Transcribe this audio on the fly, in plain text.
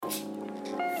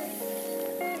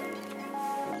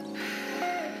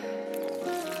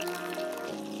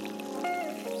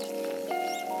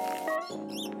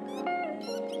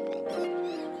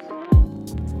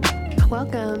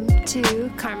Welcome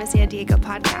to Karma San Diego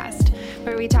podcast,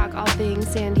 where we talk all things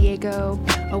San Diego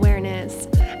awareness,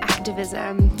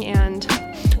 activism, and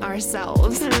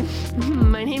ourselves.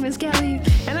 My name is Kelly.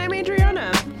 And I'm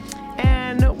Adriana.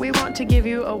 And we want to give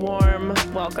you a warm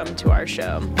welcome to our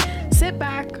show. Sit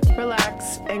back,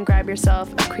 relax, and grab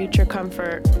yourself a creature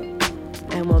comfort,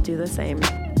 and we'll do the same.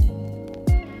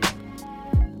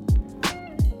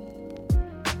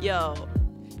 Yo,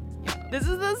 this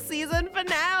is the season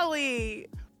finale.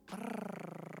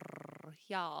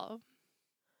 Y'all,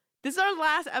 This is our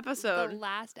last the episode.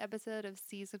 last episode of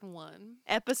season 1.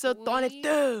 Episode We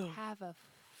 22. have a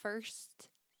first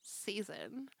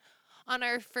season. On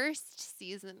our first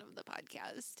season of the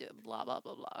podcast, blah, blah,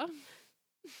 blah, blah.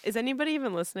 Is anybody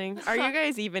even listening? Are you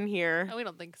guys even here? No, we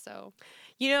don't think so.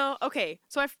 You know, okay,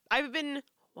 so I've been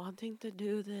wanting to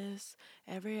do this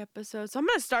every episode. So I'm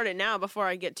going to start it now before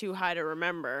I get too high to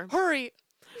remember. Hurry!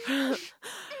 Grab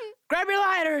your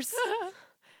lighters.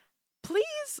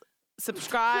 Please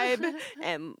subscribe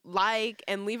and like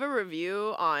and leave a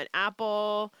review on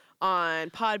Apple, on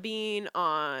Podbean,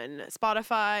 on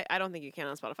Spotify. I don't think you can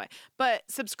on Spotify. But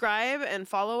subscribe and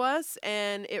follow us,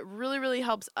 and it really, really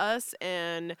helps us.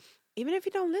 And even if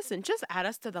you don't listen, just add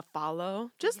us to the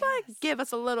follow. Just Yes. like give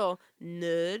us a little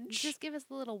nudge. Just give us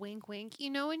a little wink wink. You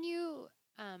know when you,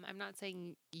 I'm not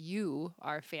saying you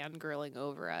are fangirling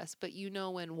over us, but you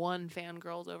know when one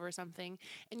fangirls over something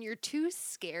and you're too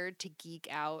scared to geek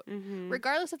out. Mm-hmm.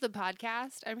 Regardless of the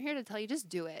podcast, I'm here to tell you, just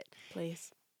do it.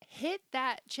 Please. Hit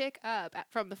that chick up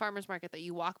from the farmer's market that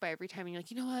you walk by every time and you're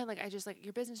like, you know what, like I just like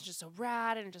your business is just so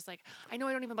rad, and just like I know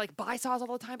I don't even like buy saws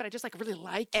all the time, but I just like really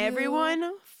like you.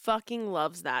 Everyone fucking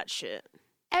loves that shit.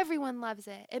 Everyone loves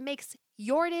it. It makes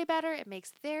your day better. It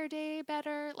makes their day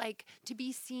better. Like to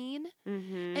be seen.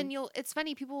 Mm-hmm. And it's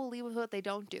funny, people will leave with what they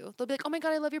don't do. They'll be like, oh my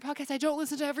God, I love your podcast. I don't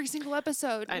listen to every single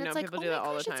episode. I And know, it's like, people oh do my that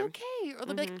all the gosh, it's time. okay. Or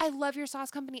they'll be like, I love your sauce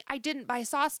company. I didn't buy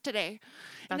sauce today.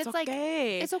 And That's it's like,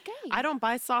 okay. it's okay. I don't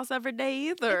buy sauce every day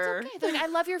either. It's okay. They're like, I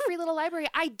love your free little library.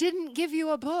 I didn't give you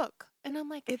a book. And I'm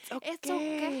like, It's okay. it's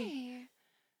okay.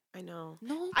 I know.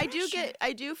 No I pressure.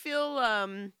 do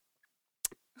feel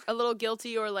a little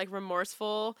guilty or like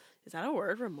remorseful. Is that a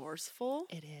word? Remorseful?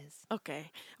 It is.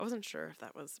 Okay. I wasn't sure if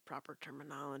that was proper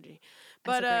terminology.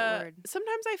 That's But a great word.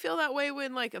 sometimes I feel that way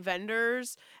when like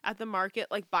vendors at the market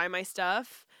like buy my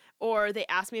stuff, or they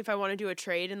ask me if I want to do a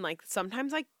trade, and like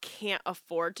sometimes I can't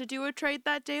afford to do a trade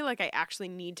that day. Like I actually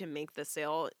need to make the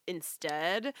sale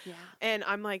instead. Yeah. And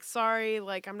I'm like, sorry,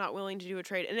 like I'm not willing to do a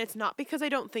trade. And it's not because I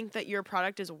don't think that your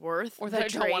product is worth Or the that I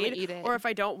don't wanna trade, eat it. or if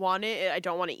I don't want it, I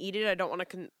don't want to eat it. I don't want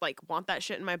to want that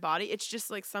shit in my body. It's just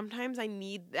like sometimes I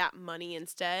need that money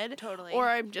instead. Totally. Or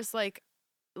I'm just like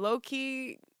low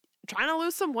key trying to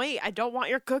lose some weight. I don't want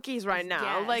your cookies right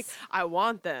now. Like Yes. I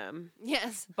want them,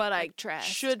 Yes. but I Like trust.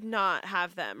 should not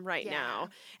have them right now.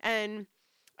 And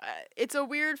it's a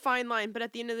weird fine line, but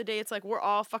at the end of the day, it's like we're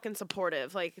all fucking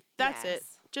supportive. Like that's it.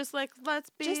 Yes. Just like let's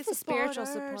be Just the spiritual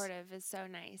supporters. supportive is so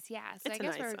nice. Yeah. So It's I a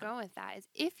guess where nice we're going with that is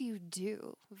if you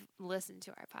do listen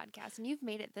to our podcast and you've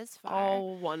made it this far,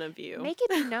 All one of you. make it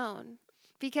be known.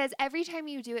 Because every time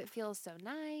you do, it feels so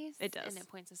nice. It does. And it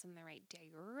points us in the right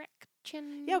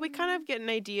direction. Yeah, we kind of get an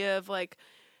idea of like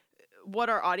what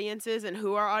our audience is and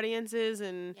who our audience is,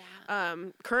 and Yeah.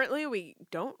 currently we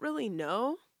don't really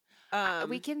know.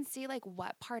 We can see like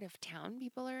what part of town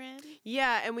people are in.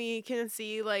 Yeah, and we can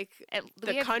see like We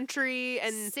the have country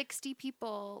and 60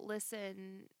 people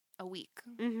listen a week.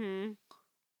 mm-hmm.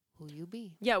 Who you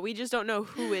be? Yeah, we just don't know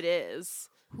who it is.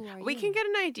 Who are you? We can get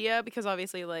an idea because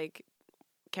obviously like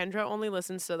Kendra only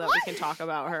listens so that we can talk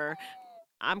about her.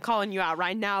 I'm calling you out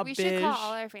right now, We bitch. should call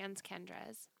all our fans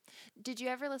Kendras. Did you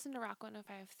ever listen to Rock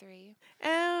 105.3?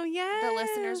 Oh yeah. The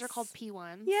listeners are called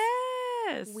P1s.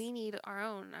 Yes. We need our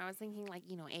own. I was thinking like,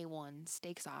 A1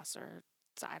 steak sauce or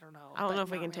I don't know. I don't but know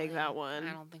if we not can take really. that one.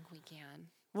 I don't think we can.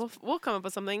 We'll come up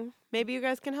with something. Maybe you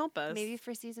guys can help us. Maybe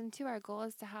for season 2, our goal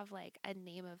is to have like a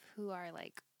name of who are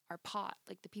like our pod,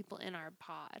 like the people in our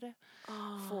pod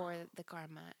for the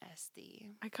Karma SD.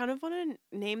 I kind of want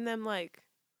to name them like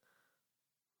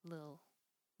Little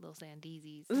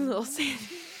Sandeezies. Little Sandy.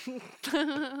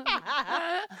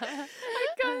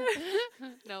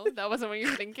 No, that wasn't what you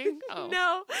were thinking? Oh.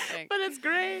 No, thanks. but it's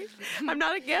great. I'm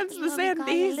not against the You want me to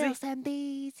call you Little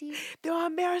Sandeezy. Sandeezy? Do you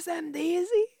want Mary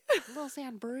Sandeezy? Little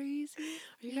Sandbreezy.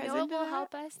 Are you You guys know what into will that?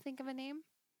 help us think of a name?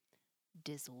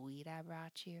 This weed I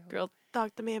brought you. Girl,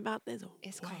 talk to me about this.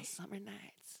 It's called Summer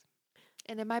Nights.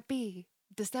 And it might be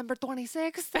December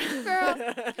 26th,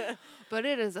 girl. But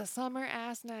it is a summer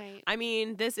ass night. I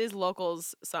mean, this is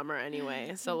locals summer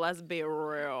anyway, so let's be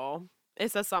real.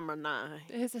 It's a summer night.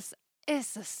 It's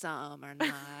It's a summer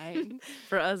night.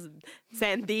 For us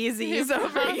Sandizis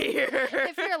over here.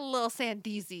 If you're a little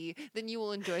Sandeezy, then you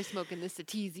will enjoy smoking this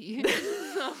Sateezy.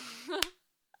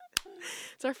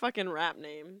 It's our fucking rap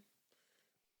name.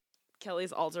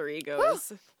 Kelly's alter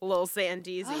egos. Lil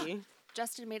Sandeezy.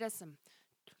 Justin made us some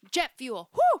jet fuel.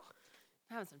 Woo!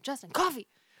 Having some Justin coffee.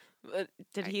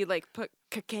 Did he like put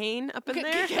cocaine up in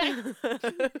there?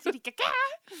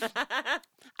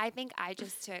 I think I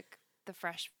just took the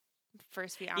first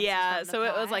few ounces. Yeah, from the so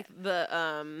it was pot. like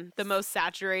the most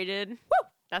saturated. Woo!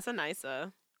 That's a nice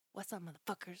What's up,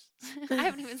 motherfuckers? I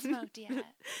haven't even smoked yet.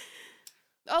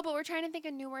 Oh, but we're trying to think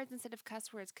of new words instead of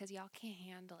cuss words because y'all can't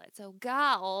handle it. So,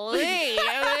 golly,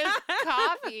 this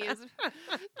coffee is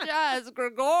just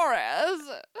Gregorious.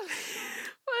 What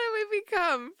did we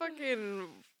become? Fucking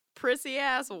prissy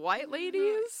ass white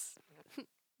ladies?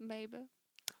 Maybe.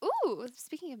 Ooh,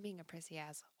 speaking of being a prissy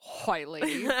ass white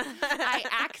lady, I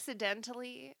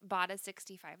accidentally bought a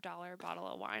 $65 bottle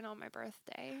of wine on my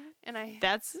birthday, and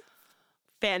That's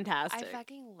fantastic. I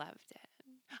fucking loved it.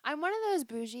 I'm one of those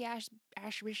bougie ash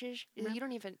bitches. You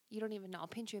don't even know. I'll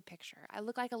paint you a picture. I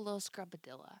look like a little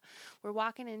scrubadilla. We're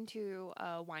walking into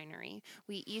a winery.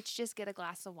 We each just get a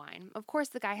glass of wine. Of course,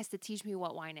 the guy has to teach me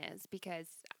what wine is because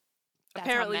that's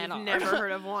Apparently how you've men are. never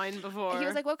heard of wine before. He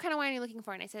was like, "What kind of wine are you looking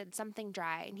for?" And I said, "Something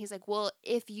dry." And he's like, "Well,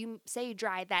 if you say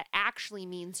dry, that actually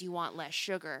means you want less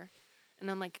sugar."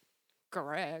 And I'm like,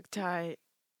 "Correct." Tight.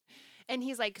 And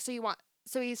he's like,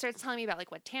 So he starts telling me about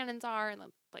like what tannins are and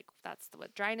like that's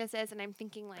what dryness is. And I'm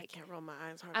thinking I like, can't roll my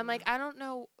eyes hard I'm like, enough. I don't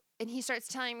know. And he starts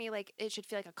telling me like it should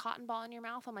feel like a cotton ball in your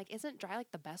mouth. I'm like, isn't dry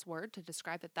like the best word to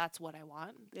describe that that's what I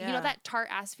want? You Yeah. know that tart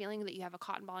ass feeling that you have a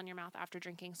cotton ball in your mouth after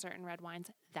drinking certain red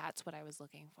wines? That's what I was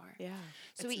looking for. Yeah.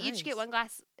 So it's we each get nice. one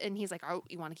glass, and he's like, "Oh,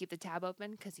 you want to keep the tab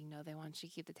open?" Because they want you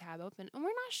to keep the tab open, and we're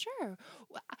not sure.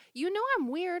 You know I'm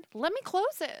weird. Let me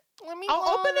close it. I'll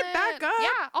open it back up.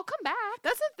 Yeah, I'll come back.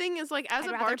 That's the thing is like as I'd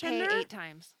a rather bartender, pay 8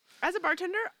 times. I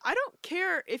don't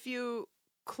care if you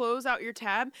close out your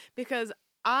tab because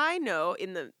I know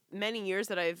in the many years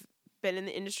that I've been in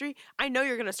the industry, I know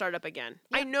you're going to start up again.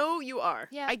 I Yep. know you are.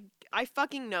 Yep. I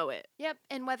fucking know it. Yep.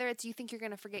 And whether it's you think you're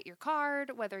going to forget your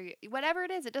card, whatever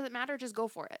it is, it doesn't matter. Just go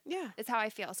for it. Yeah. It's how I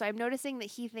feel. So I'm noticing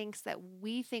that he thinks that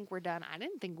we think we're done. I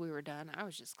didn't think we were done. I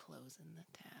was just closing the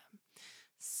tab.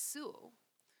 So,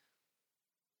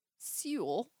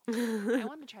 I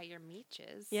want to try your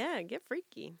meaches. Yeah, get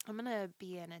freaky. I'm going to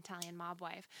be an Italian mob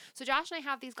wife. So Josh and I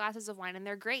have these glasses of wine, and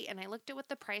they're great. And I looked at what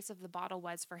the price of the bottle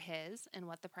was for his and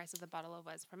what the price of the bottle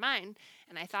was for mine.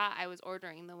 And I thought I was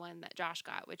ordering the one that Josh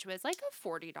got, which was like a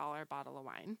 $40 bottle of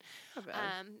wine. Not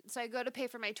bad. So I go to pay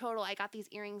for my total. I got these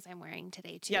earrings I'm wearing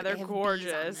today, too. Yeah, they're They have bees on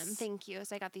gorgeous. them. Thank you.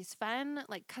 So I got these fun,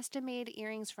 like custom-made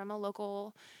earrings from a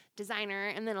local designer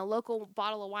and then a local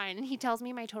bottle of wine. And he tells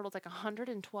me my total's like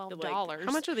 $112. Like,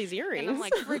 how much are these earrings? And I'm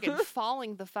like friggin'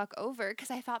 falling the fuck over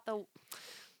because I thought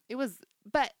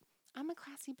but I'm a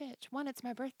classy bitch. One, it's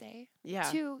my birthday. Yeah.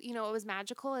 Two, it was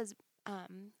magical as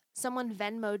someone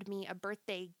Venmo'd me a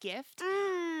birthday gift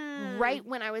right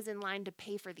when I was in line to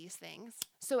pay for these things.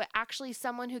 So actually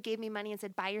someone who gave me money and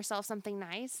said, buy yourself something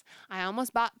nice. I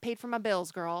almost paid for my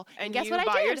bills, girl. And guess you what I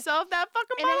buy did? yourself that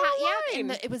fucking And bottle of and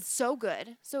wine. it was so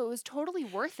good. So it was totally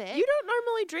worth it. You don't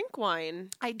normally drink wine.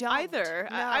 I don't. either.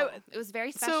 No, it was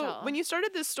very special. So when you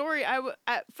started this story,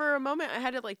 for a moment I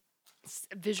had to like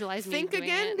visualize me think doing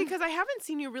again it. because I haven't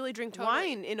seen you really drink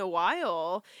Totally. wine in a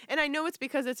while, and I know it's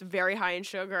because it's very high in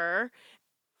sugar.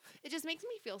 It just makes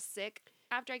me feel sick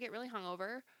after I get really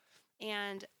hungover.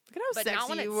 And Look at how but not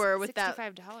when sexy it's you were with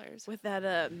 $65.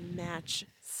 that match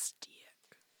stick.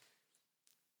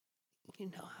 You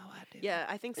know how I do. Yeah,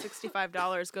 I think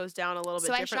 $65 goes down a little bit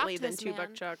So I differently shocked than this $2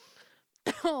 man. Chuck.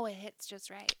 Oh, it hits just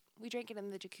right. We drank it in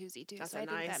the jacuzzi too, That's so a I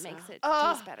think nice, that makes it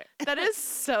oh, taste better. That is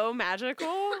so magical.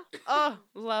 Oh,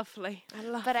 lovely. I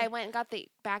love But it. I went and got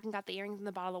the earrings and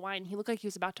the bottle of wine. He looked like he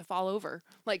was about to fall over.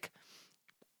 Like,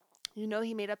 he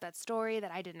made up that story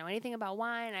that I didn't know anything about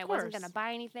wine. I wasn't course. going to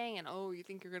buy anything. And, you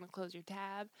think you're going to close your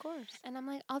tab? Of course. And I'm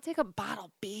like, I'll take a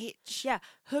bottle, bitch. Yeah,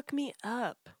 hook me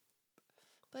up.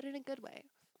 But in a good way.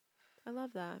 I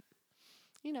love that.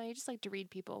 You just like to read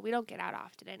people. We don't get out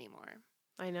often anymore.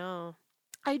 I know.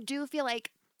 I do feel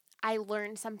like I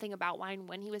learned something about wine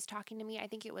when he was talking to me. I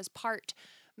think it was part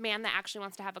man that actually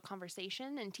wants to have a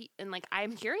conversation and like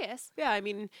I'm curious. Yeah, I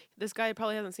mean, this guy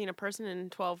probably hasn't seen a person in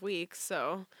 12 weeks,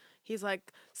 so he's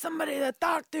like, somebody to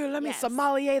talk to, let me Yes.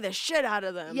 sommelier the shit out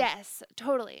of them. Yes,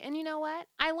 totally. And you know what?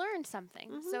 I learned something,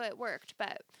 Mhm. so it worked.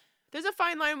 But There's a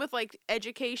fine line with like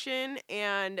education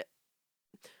and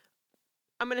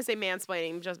I'm going to say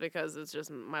mansplaining just because it's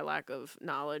just my lack of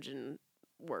knowledge and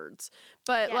words,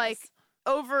 but Yes. like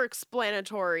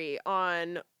over-explanatory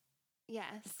on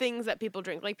Yes. things that people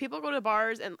drink. Like people go to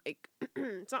bars and like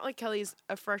it's not like Kelly's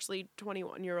a freshly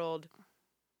 21-year-old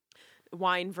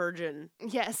wine virgin.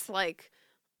 Yes. Like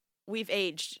we've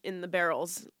aged in the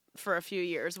barrels for a few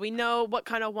years. We know what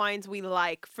kind of wines we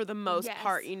like for the most Yes.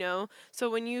 part, you know? So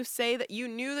when you say that you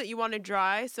knew that you wanted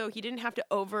dry, so he didn't have to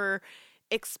over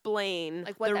explain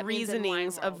Like what the that means in wine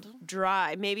reasonings of world.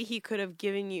 dry. Maybe he could have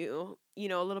given you, you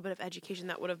know, a little bit of education.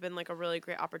 That would have been like a really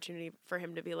great opportunity for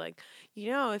him to be like, you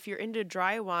know, if you're into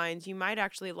dry wines, you might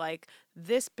actually like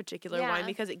this particular Yeah. wine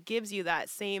because it gives you that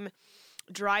same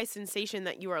dry sensation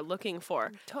that you are looking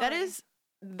for. That is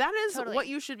Totally. what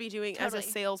you should be doing as a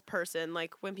Totally. salesperson.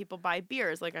 Like when people buy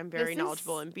beers, like I'm very This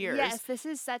knowledgeable is- in beers. Yes, this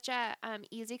is such a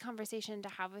easy conversation to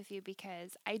have with you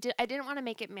because I didn't want to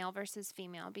make it male versus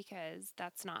female because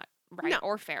that's not right No.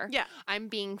 or fair. Yeah. I'm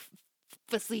being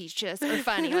facetious or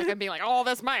funny, like I'm being like, oh,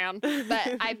 this man.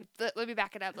 But let me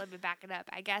back it up.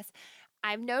 I guess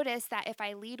I've noticed that if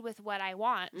I lead with what I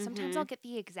want, sometimes Mhm. I'll get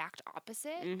the exact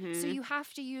opposite. So Mhm. you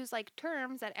have to use like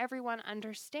terms that everyone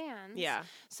understands. Yeah.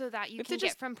 So that you have can to get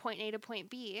just- from point A to point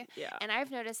B. Yeah. And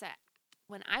I've noticed that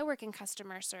when I work in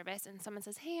customer service and someone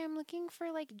says, "Hey, I'm looking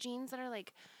for like jeans that are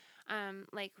like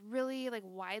really like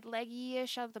wide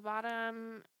leggy-ish at the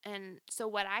bottom." And so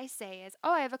what I say is,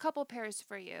 "Oh, I have a couple pairs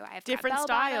for you. I've Different got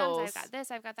bell bottoms, styles. I've got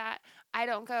this, I've got that." I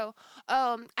don't go,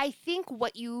 I think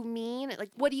what you mean,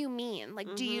 like, what do you mean?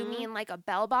 Like, do you Mhm. mean like a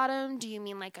bell bottom? Do you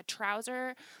mean like a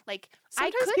trouser? Like,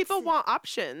 Sometimes people want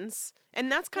options, and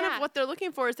that's kind Yeah. of what they're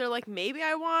looking for. Is they're like, maybe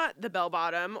I want the bell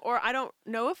bottom, or I don't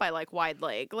know if I like wide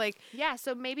leg. Like yeah,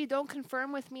 so maybe don't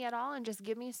confirm with me at all and just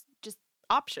give me, just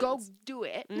options. go do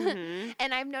it. Mhm.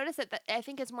 And I've noticed that I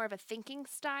think it's more of a thinking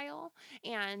style,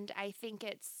 and I think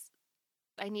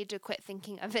I need to quit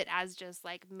thinking of it as just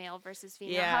like male versus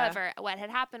female. Yeah. However, what had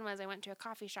happened was I went to a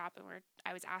coffee shop and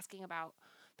I was asking about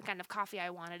the kind of coffee I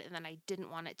wanted, and then I didn't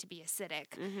want it to be acidic.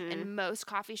 Mhm. And most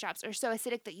coffee shops are so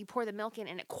acidic that you pour the milk in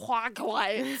and it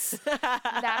coagulates.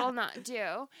 That'll not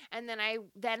do. And then I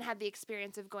had the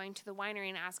experience of going to the winery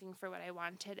and asking for what I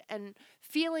wanted and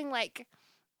feeling like,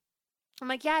 I'm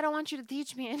like, yeah, I don't want you to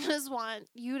teach me. I just want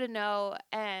you to know,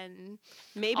 and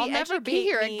Maybe I'll never be educate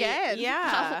here me. again.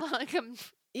 Yeah. Like,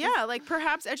 Yeah, like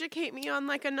perhaps educate me on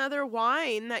like another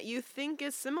wine that you think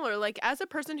is similar. Like as a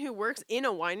person who works in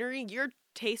a winery, you're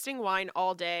tasting wine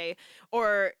all day,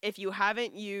 or if you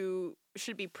haven't, you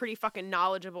should be pretty fucking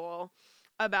knowledgeable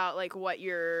about like what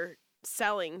you're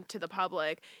selling to the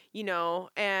public, you know.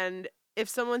 And if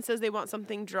someone says they want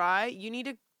something dry, you need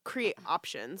to create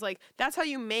options. Like that's how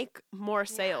you make more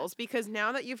sales, because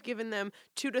now that you've given them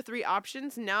 2 to 3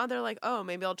 options, now they're like, oh,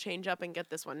 maybe I'll change up and get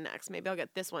this one next. Maybe I'll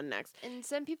get this one next. and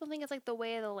some people think it's like the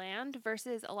way of the land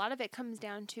versus a lot of it comes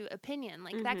down to opinion.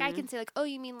 Like that guy can say like, oh,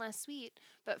 you mean less sweet.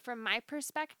 But from my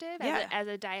perspective, Yeah. as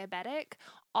a diabetic,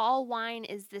 all wine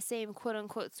is the same quote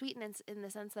unquote sweetness in the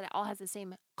sense that it all has the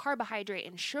same carbohydrate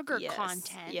and sugar Yes,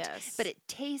 content. yes. But it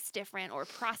tastes different or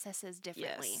processes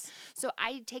differently. Yes. So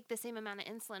I take the same amount of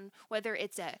insulin, whether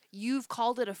it's you've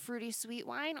called it a fruity sweet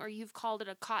wine or you've called it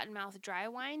a cottonmouth dry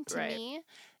wine. Right.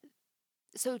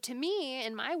 To me,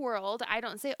 in my world, I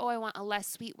don't say, oh, I want a less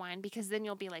sweet wine, because then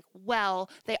you'll be like, well,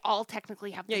 they all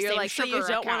technically have the Yeah, you're same like, so sugar you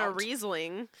don't want a account.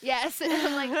 Riesling. Yes. And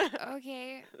I'm like,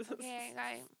 okay,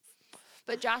 guy.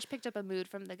 But Josh picked up a mood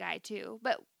from the guy too.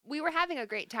 But we were having a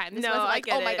great time. This No, wasn't I like,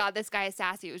 get oh my it. God, this guy is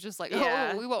sassy. It was just like,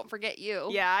 Yeah. oh, we won't forget you.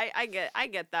 Yeah, I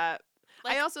get that.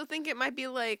 Like- I also think it might be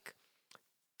like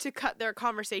to cut their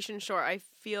conversation short. I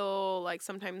feel like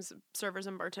sometimes servers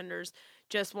and bartenders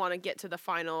just want to get to the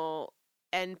final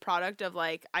end product of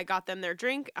like, I got them their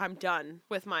drink, I'm done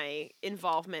with my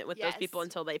involvement with those people Yes.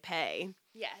 until they pay.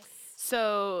 Yes.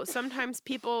 So sometimes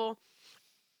people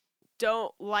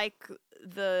don't like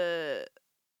the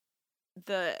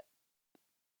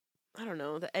I don't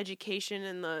know, the education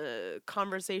and the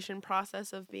conversation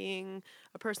process of being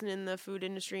a person in the food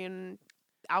industry and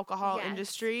alcohol Yes.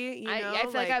 industry, you know? I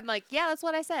feel like I'm like, yeah, that's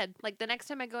what I said. Like the next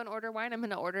time I go and order wine, I'm going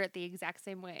to order it the exact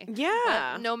same way.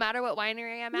 yeah. No matter what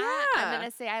winery I'm at, I'm Yeah. going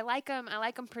to say, I like them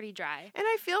pretty dry. And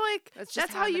I feel like That's just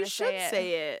that's how how I'm you gonna should say it.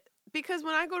 say it. Because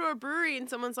when I go to a brewery and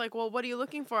someone's like, well, what are you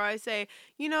looking for? I say,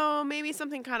 you know, maybe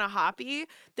something kind of hoppy.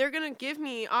 They're going to give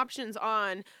me options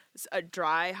on a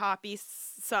dry hoppy,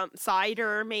 some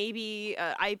cider, maybe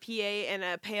IPA and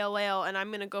a pale ale. And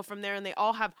I'm going to go from there. And they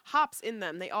all have hops in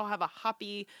them. They all have a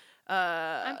hoppy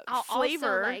I'll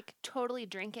flavor. also like totally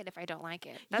drink it if I don't like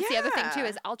it. That's the other thing too, Yeah.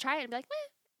 is I'll try it and be like, meh,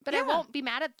 but I Yeah. won't be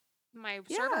mad at my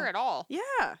server Yeah. at all.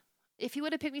 Yeah. If he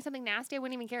would have picked me something nasty, I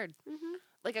wouldn't even cared. Mm-hmm.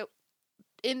 Like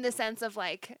in the sense of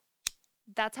like,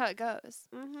 that's how it goes.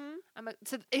 Mm-hmm.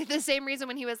 So the same reason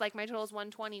when he was like, my total is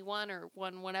 121 or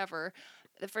one whatever,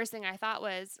 the first thing I thought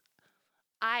was,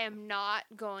 I am not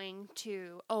going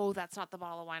to, oh, that's not the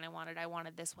bottle of wine I wanted. I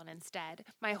wanted this one instead.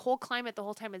 My whole climate the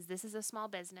whole time is, this is a small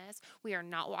business. We are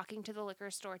not walking to the liquor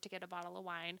store to get a bottle of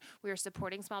wine. We are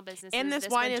supporting small businesses. And this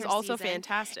wine is also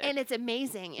fantastic. And it's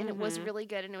amazing. And it was really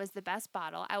good. And it was the best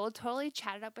bottle. I will totally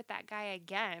chat it up with that guy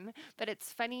again. But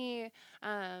it's funny.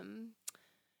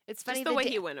 It's funny just the way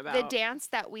he went about the dance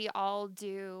that we all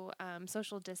do,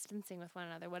 social distancing with one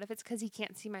another. What if it's because he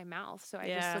can't see my mouth, so I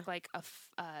just look like a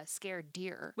scared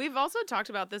deer? We've also talked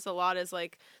about this a lot, as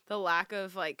like the lack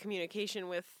of like communication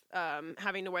with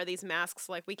having to wear these masks.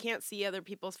 Like we can't see other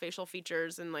people's facial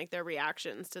features and like their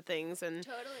reactions to things, and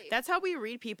that's how we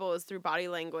read people, is through body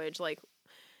language. Like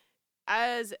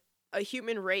as a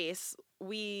human race,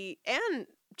 we, and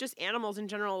just animals in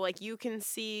general, like you can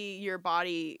see your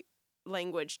body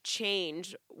language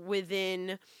change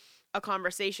within a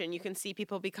conversation. You can see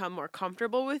people become more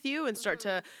comfortable with you and start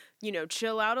to,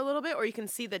 chill out a little bit, or you can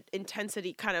see the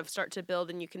intensity kind of start to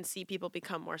build, and you can see people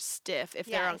become more stiff if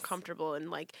they're uncomfortable and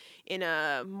like in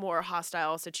a more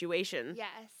hostile situation.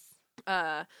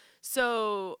 Yes.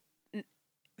 So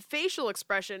facial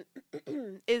expression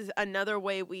is another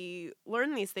way we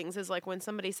learn these things, is like when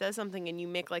somebody says something and you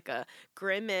make like a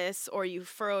grimace, or you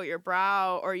furrow your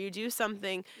brow, or you do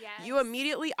something,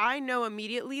 I know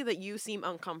immediately that you seem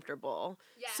uncomfortable.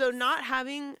 Yes. So not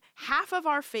having half of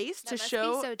our face to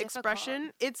show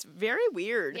expression, it's very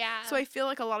weird. Yeah. So I feel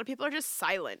like a lot of people are just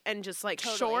silent and just like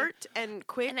short and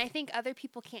quick. And I think other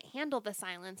people can't handle the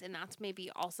silence, and that's maybe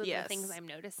also the things I'm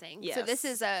noticing. Yes. So this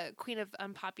is a queen of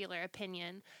unpopular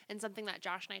opinion, and something that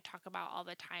Josh and I talk about all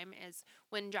the time is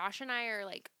when Josh and I are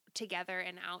like together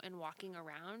and out and walking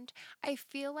around, I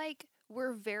feel like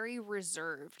we're very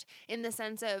reserved in the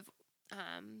sense of,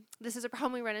 this is a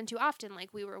problem we run into often.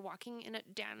 Like we were walking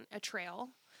down a trail,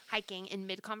 hiking in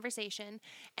mid-conversation,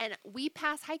 and we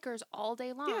pass hikers all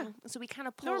day long. Yeah. So we kind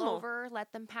of pull over,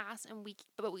 let them pass,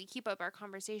 but we keep up our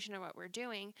conversation of what we're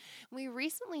doing. We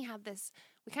recently had this,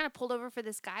 we kind of pulled over for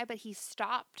this guy, but he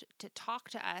stopped to talk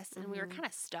to us, and we were kind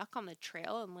of stuck on the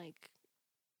trail, and like,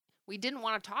 we didn't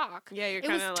want to talk. Yeah, you're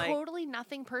kind of like... It was totally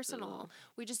nothing personal.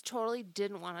 We just totally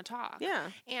didn't want to talk.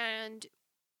 Yeah. And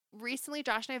recently,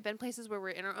 Josh and I have been places where we're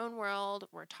in our own world,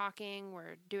 we're talking,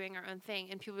 we're doing our own thing,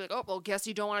 and people are like, oh, well, guess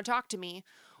you don't want to talk to me.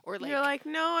 Or like, you're like,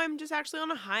 no, I'm just actually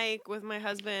on a hike with my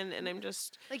husband, and I'm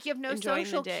just like, you have no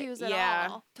social cues at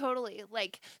all. Totally.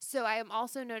 Like, so I am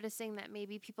also noticing that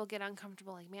maybe people get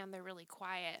uncomfortable, like, man, they're really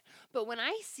quiet. But when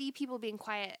I see people being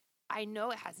quiet, I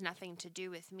know it has nothing to do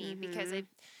with me, because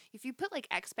if you put like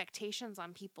expectations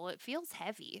on people, it feels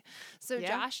heavy. So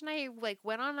Josh and I like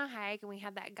went on a hike, and we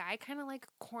had that guy kind of like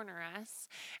corner us.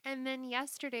 And then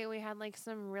yesterday we had like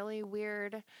some really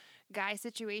weird guy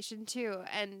situation too.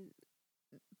 And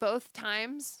both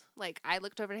times, like, I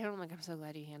looked over to him, I'm like, I'm so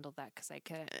glad you handled that, because I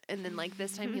couldn't. And then, like,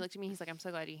 this time he looked at me, he's like, I'm so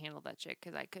glad you handled that shit,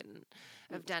 because I couldn't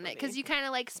have done it. Because you kind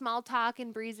of, like, small talk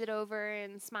and breeze it over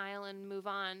and smile and move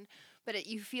on. But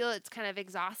you feel it's kind of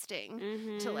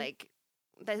exhausting to, like,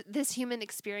 this human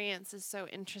experience is so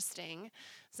interesting.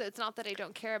 So it's not that I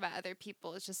don't care about other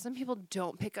people. It's just some people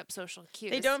don't pick up social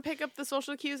cues. They don't pick up the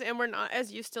social cues, and we're not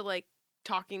as used to, like,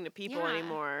 talking to people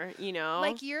anymore, you know?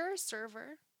 Like, you're a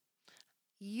server.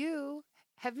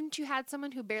 Haven't you had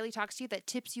someone who barely talks to you that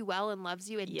tips you well and loves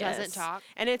you and doesn't talk?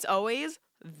 And it's always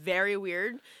very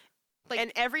weird. Like,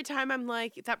 and every time I'm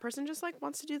like, that person just like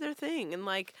wants to do their thing and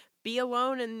like be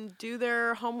alone and do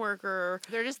their homework, or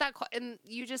they're just that, and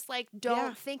you just like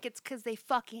don't think it's because they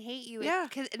fucking hate you. Yeah.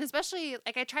 And especially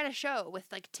like I try to show with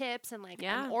like tips and like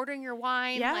I'm ordering your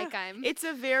wine. Yeah. Like I'm. It's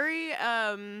a very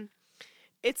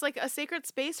it's like a sacred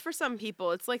space for some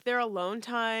people. It's like their alone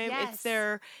time. Yes.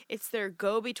 It's their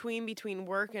between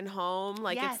work and home.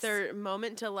 Like it's their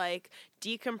moment to like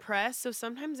decompress. So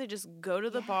sometimes they just go to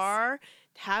the bar,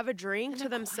 have a drink to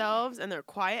themselves, and they're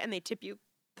quiet, and they tip you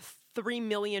 $3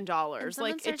 million.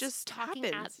 Like it just talking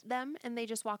happens. At them, and they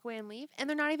just walk away and leave, and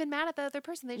they're not even mad at the other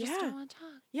person. They just don't want to talk.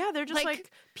 Yeah, they're just like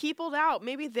peopled out.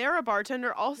 Maybe they're a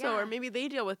bartender also, or maybe they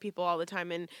deal with people all the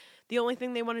time, and the only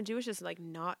thing they want to do is just like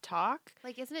not talk.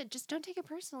 Like, isn't it just don't take it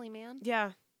personally, man?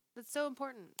 Yeah. That's so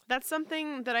important. That's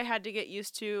something that I had to get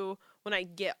used to when I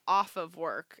get off of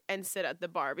work and sit at the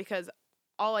bar, because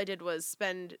all I did was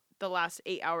spend the last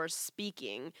 8 hours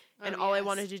speaking, and all I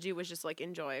wanted to do was just like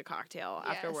enjoy a cocktail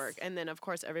after work. And then of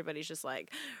course everybody's just like,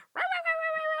 rah,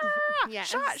 rah, rah, rah, Yes.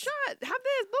 Shot, have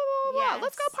this, blah, blah, blah,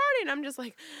 let's go Yes. party. And I'm just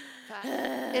like,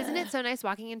 Isn't it so nice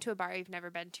walking into a bar you've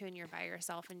never been to and you're by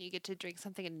yourself and you get to drink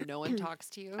something and no one talks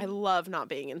to you? I love not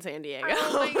being in San Diego.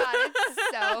 Oh my God,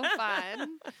 it's so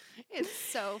fun. It's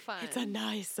so fun. It's a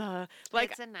nice,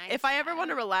 like, It's a nice if I ever want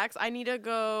to vibe. relax, I need to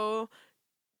go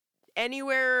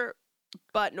anywhere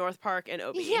but North Park and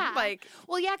OB. Yeah. Like,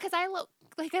 Well, yeah, because I love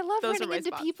Those are running my into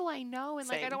spots. people I know, and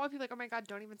like I Same. don't want people like, oh my God,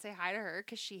 don't even say hi to her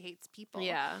because she hates people.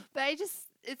 yeah. But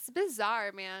it's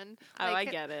bizarre, man. Oh, I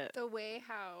Like, get it. the way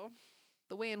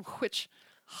in which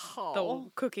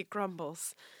The cookie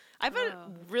crumbles. I have a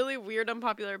Oh. really weird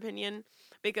unpopular opinion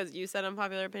because you said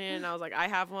unpopular opinion, and I was like, I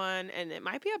have one, and it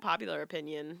might be a popular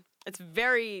opinion. It's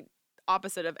very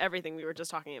opposite of everything we were just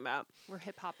talking about. we're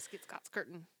hip hop skit Scott's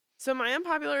curtain. So my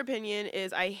unpopular opinion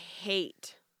is I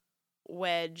hate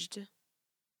wedged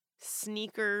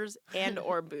sneakers and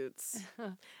or boots.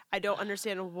 I don't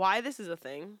understand why this is a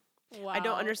thing. Wow. I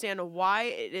don't understand why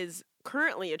it is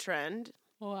currently a trend.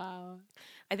 Wow.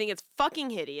 I think it's fucking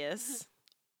hideous.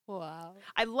 Wow.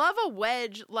 I love a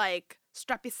wedge, like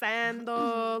strappy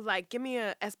sandals, like give me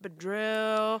a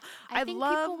espadrille. I think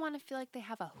love people want to feel like they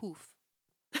have a hoof.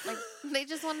 Like they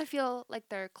just want to feel like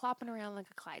they're clopping around like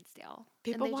a Clydesdale. and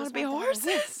People they wanna just be want to have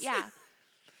a hoof. horses. Yeah.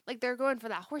 Like they're going for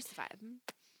that horse vibe.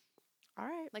 all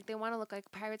right. Like they want to look like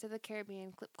Pirates of the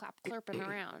Caribbean, clip clop clorping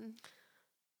around.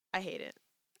 I hate it.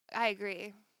 I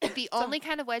agree. The only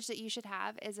kind of wedge that you should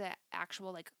have is an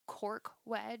actual like cork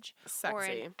wedge or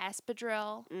Sexy. an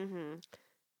espadrille. Mm-hmm.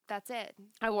 That's it.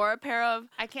 I wore a pair of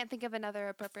I can't think of another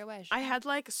appropriate wedge. I had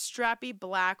like strappy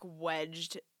black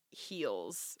wedged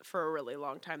heels for a really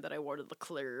long time that I wore to the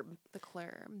club the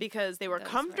clear. because they were Those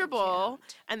comfortable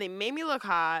jammed. and they made me look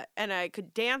hot and I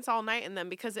could dance all night in them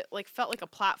because it like felt like a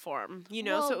platform, you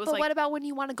know? Well, so it was but like what about when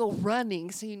you want to go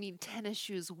running? So you need tennis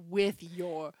shoes with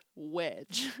your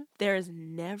wedge. there's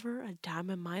never a time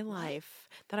in my life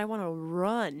that I want to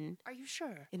run Are you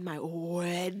sure? in my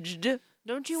wedged.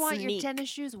 Don't you want your Sneak. tennis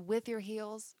shoes with your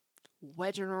heels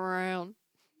wedging around?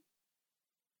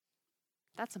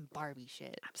 That's some Barbie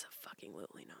shit.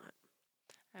 Absolutely not.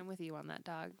 I'm with you on that,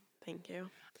 dog. Thank you.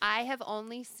 I have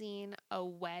only seen a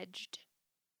wedged,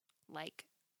 like,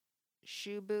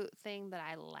 shoe boot thing that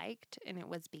I liked, and it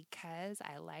was because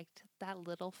I liked that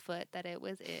little foot that it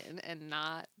was in and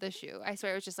not the shoe. I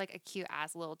swear it was just like a cute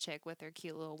ass little chick with her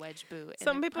cute little wedge boot. and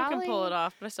Some people can pull probably- it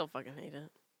off, but I still fucking hate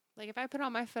it. Like, if I put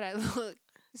on my foot, I look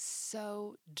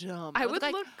so dumb. I would would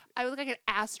like, look I would look like an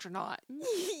astronaut.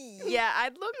 yeah,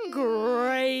 I'd look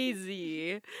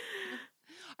crazy.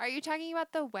 Are you talking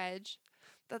about the wedge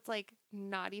that's like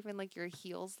not even like your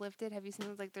heels lifted? Have you seen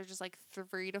those? Like they're just like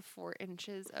 3 to 4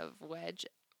 inches of wedge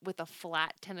with a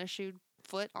flat tennis shoe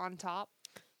foot on top.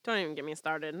 Don't even get me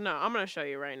started. No, I'm gonna show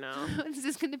you right now. Is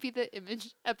this going to be the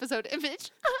episode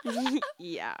image?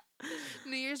 Yeah.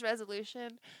 New Year's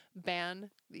resolution: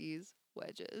 ban these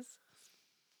wedges.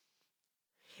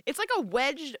 It's like a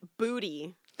wedged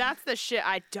booty. That's the shit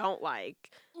I don't like.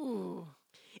 Ooh.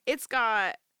 It's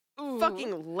got Ooh.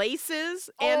 fucking laces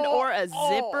and or a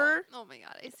zipper. Oh my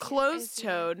god! I see it.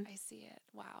 Closed-toed. I see it.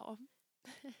 Wow.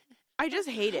 I just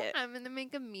hate it. I'm gonna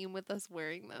make a meme with us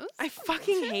wearing those. I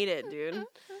fucking hate it, dude.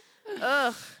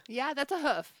 Ugh. Yeah, that's a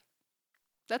hoof.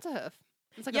 That's a hoof.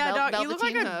 It's like Yeah, a dog, you look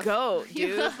like velveteen a hoof. goat, You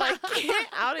dude. look Like, get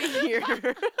out of here.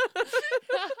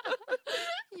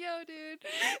 Yo, dude,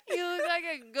 you look like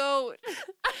a goat.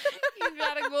 You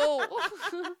gotta go.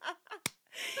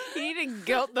 You need to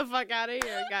goat the fuck out of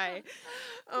here, guy.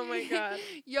 Oh my god.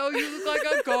 Yo, you look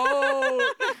like a goat.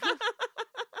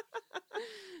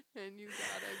 And you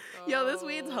gotta go. Yo, this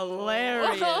weed's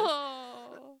hilarious.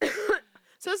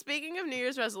 So speaking of New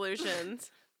Year's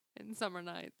resolutions, And summer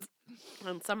nights.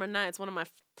 on Summer Nights, one of my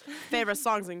favorite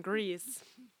songs in Greece.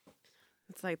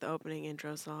 It's like the opening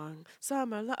intro song.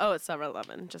 Oh, it's Summer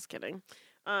 11. Just kidding.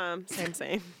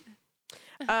 Same.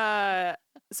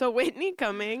 So Whitney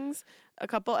Cummings, a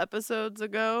couple episodes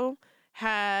ago,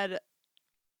 had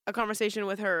a conversation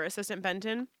with her assistant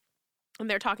Benton. And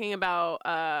they're talking about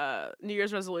New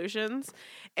Year's resolutions.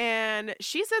 And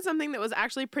she said something that was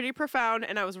actually pretty profound.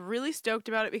 And I was really stoked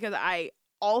about it because I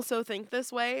also think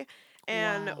this way.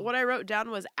 And Wow. what I wrote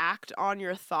down was act on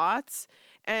your thoughts.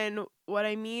 And what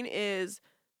I mean is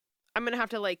I'm going to have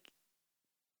to like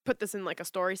put this in like a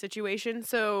story situation.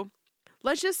 So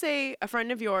let's just say a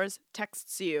friend of yours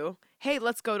texts you, hey,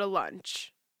 let's go to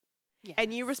lunch. Yes.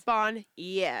 And you respond,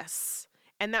 yes.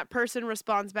 And that person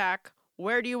responds back,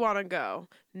 where do you want to go?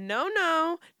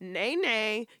 No,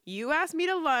 nay. You asked me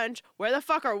to lunch. Where the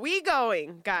fuck are we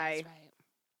going, guy? That's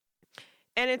right.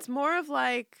 And it's more of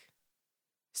like,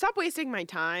 stop wasting my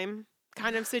time.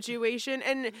 kind of situation.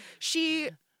 And she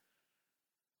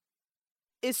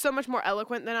is so much more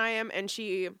eloquent than I am, and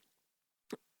she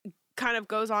kind of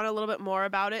goes on a little bit more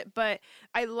about it. But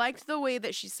I liked the way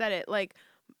that she said it. Like,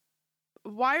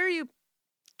 why are you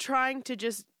trying to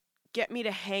just get me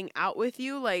to hang out with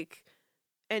you? Like,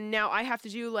 and now I have to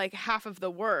do like half of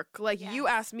the work. Like, you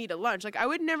asked me to lunch. Like, I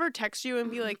would never text you and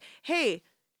be like, hey,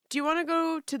 do you want to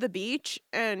go to the beach?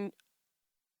 And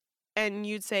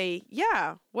you'd say,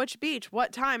 yeah, which beach?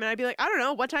 What time? And I'd be like, I don't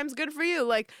know. What time's good for you?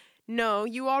 Like, no,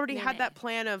 you already had that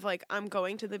plan of like, I'm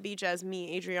going to the beach as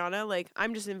me, Adriana. Like,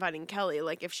 I'm just inviting Kelly.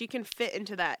 Like, if she can fit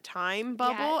into that time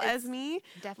bubble as me.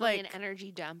 Definitely like, an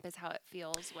energy dump is how it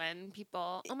feels when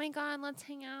people, oh my God, let's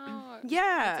hang out.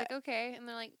 Yeah. It's like, okay. And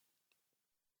they're like,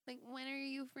 when are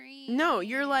you free? No,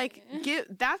 you're like,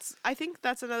 I think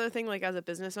that's another thing, like, as a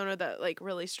business owner that like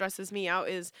really stresses me out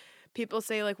is people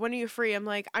say like, when are you free? I'm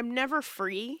like, I'm never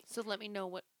free. So let me know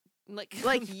what,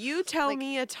 like you tell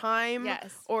me a time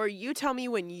or you tell me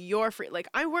when you're free. Like,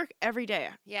 I work every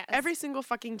day. Yes. Every single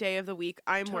fucking day of the week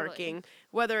I'm working,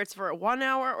 whether it's for 1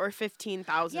 hour or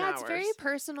 15,000 hours. Yeah, it's very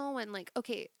personal when like,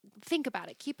 okay, think about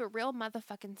it. Keep it real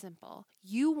motherfucking simple.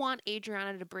 You want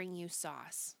Adriana to bring you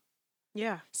sauce.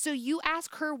 Yeah. So you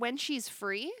ask her when she's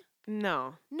free?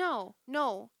 No,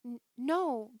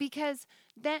 because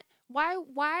then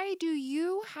why do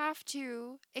you have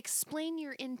to explain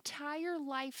your entire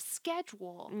life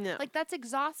schedule? No. Like, that's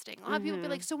exhausting. A lot of people be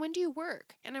like, so when do you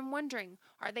work? And I'm wondering,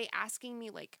 are they asking me,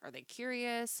 like, are they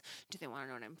curious? Do they want to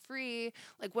know when I'm free?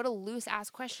 Like, what a loose ass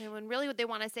question, when really what they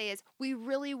want to say is, we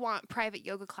really want private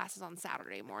yoga classes on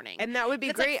Saturday morning. And that would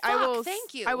be great. Like,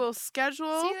 thank you. I will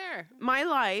schedule my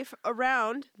life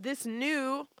around this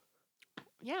new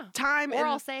time. Or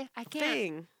I'll say, I can't.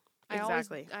 Thing.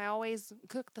 Exactly. I always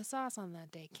cook the sauce on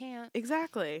that day. Can't.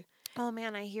 Exactly. Oh,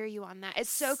 man, I hear you on that. It's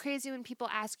so crazy when people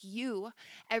ask you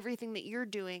everything that you're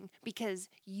doing because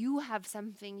you have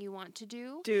something you want to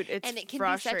do. Dude, it's and it can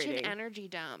frustrating. be such an energy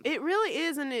dump. It really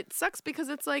is, and it sucks because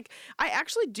it's like, I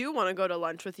actually do want to go to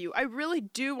lunch with you. I really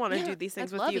do want to do these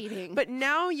things with you. Eating. But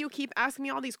now you keep asking me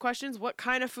all these questions. What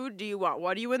kind of food do you want?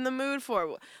 What are you in the mood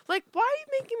for? Like, why are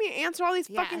you making me answer all these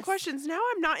fucking questions? Now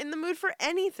I'm not in the mood for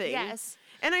anything. Yes.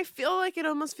 And I feel like it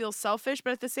almost feels selfish,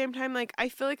 but at the same time, like, I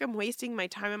feel like I'm wasting my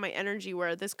time and my energy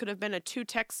where this could have been a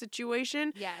 2-text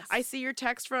situation. Yes. I see your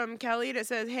text from Kelly that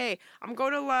says, hey, I'm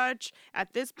going to lunch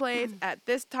at this place at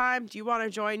this time. Do you want to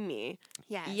join me?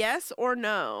 Yes. Yes or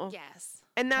no? Yes.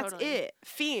 And that's it.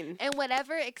 Fiend. And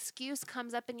whatever excuse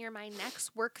comes up in your mind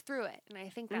next, work through it. And I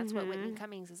think that's what Whitney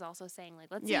Cummings is also saying. Like,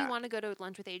 let's say you want to go to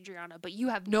lunch with Adriana, but you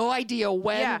have no idea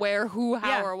when, where, who,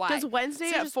 how, or why. Because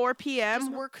Wednesday at 4 p.m.,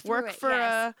 just work through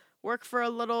it. Work for a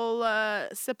little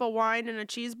sip of wine and a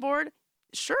cheese board.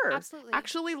 Sure. Absolutely.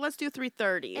 Actually, let's do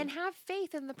 3:30. And have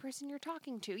faith in the person you're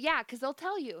talking to. Yeah, because they'll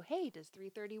tell you, hey, does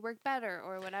 3:30 work better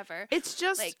or whatever. It's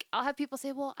just like, I'll have people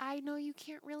say, well, I know you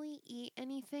can't really eat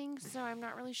anything, so I'm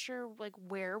not really sure like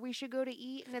where we should go to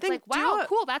eat. And it's like, wow,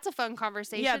 cool, that's a fun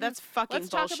conversation. Yeah, that's fucking Let's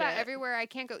bullshit. talk about everywhere I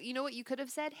can't go. You know what you could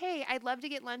have said? Hey, I'd love to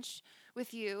get lunch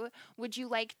with you. Would you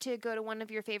like to go to one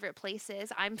of your favorite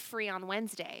places? I'm free on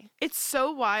Wednesday. It's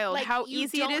so wild like, how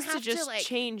easy it is to just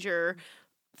change your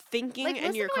thinking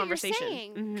and your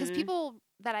conversation. Because people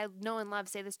that I know and love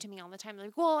say this to me all the time. They're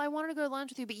like, well, I wanted to go to lunch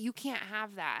with you, but you can't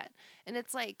have that. And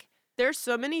it's like, there's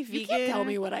so many vegan. You can't tell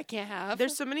me what I can't have.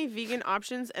 There's so many vegan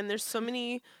options, and there's so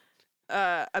many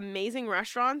amazing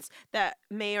restaurants that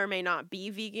may or may not be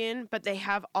vegan, but they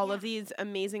have all of these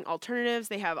amazing alternatives.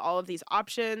 They have all of these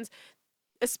options.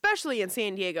 Especially in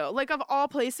San Diego. Like, of all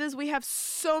places, we have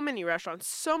so many restaurants,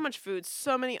 so much food,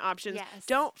 so many options. Yes.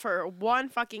 Don't for one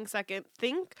fucking second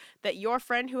think that your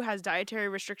friend who has dietary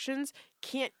restrictions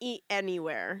can't eat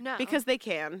anywhere. No. Because they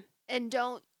can. And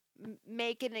don't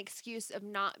make an excuse of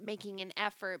not making an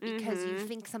effort because you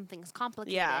think something's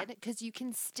complicated. Yeah. Because you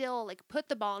can still, like, put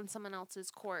the ball in someone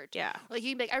else's court. Yeah. Like, you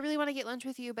can be like, I really want to get lunch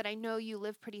with you, but I know you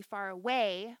live pretty far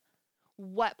away.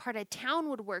 What part of town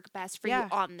would work best for you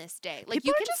on this day? Like, people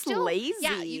you are can just still, lazy.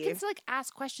 Yeah, you can still like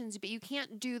ask questions, but you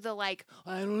can't do the like,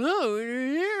 I don't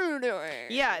know.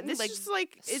 Yeah, this is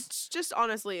like, it's just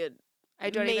honestly a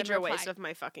major waste of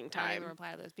my fucking time. I don't even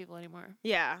reply to those people anymore.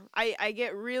 Yeah, I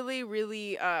get really,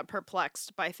 really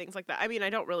perplexed by things like that. I mean,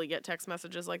 I don't really get text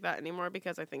messages like that anymore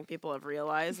because I think people have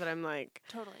realized that I'm like,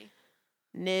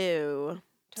 no,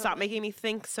 stop making me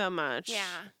think so much. Yeah.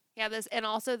 Yeah, and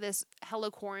also this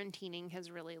hello quarantining has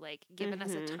really like given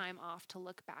us a time off to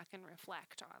look back and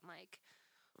reflect on, like,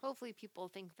 hopefully people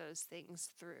think those things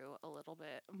through a little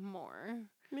bit more.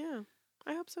 Yeah,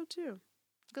 I hope so too.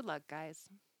 Good luck, guys.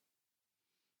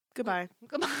 Goodbye.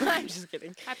 Goodbye. I'm just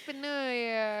kidding. Happy New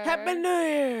Year. Happy New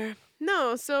Year.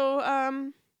 No, so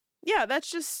yeah, that's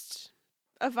just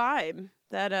a vibe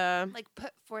that Like,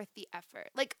 put forth the effort.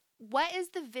 Like, what is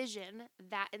the vision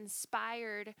that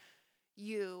inspired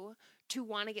you to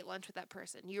want to get lunch with that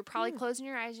person? You're probably closing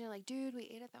your eyes and you're like, dude, we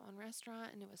ate at that one restaurant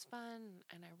and it was fun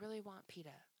and I really want pita.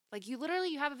 Like, you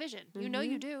have a vision. You know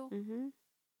you do. Mm-hmm.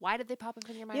 Why did they pop up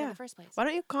in your mind in the first place? Why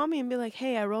don't you call me and be like,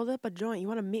 hey, I rolled up a joint. You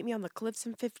want to meet me on the cliffs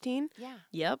in 15? Yeah.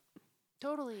 Yep.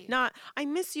 Totally. Not, I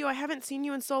miss you. I haven't seen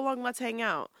you in so long. Let's hang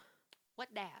out. What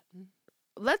that?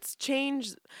 Let's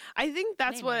change. I think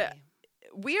that's Nay, what. nay.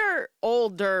 We are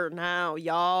older now,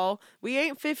 y'all. We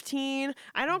ain't 15.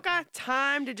 I don't got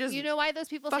time to just. You know why those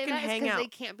people say fucking that? It's hang because out. they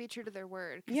can't be true to their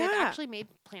word. 'Cause Yeah. they've actually made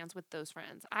plans with those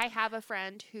friends. I have a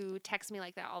friend who texts me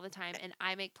like that all the time, and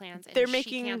I make plans, and she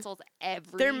cancels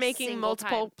every They're making single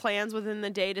multiple time. plans within the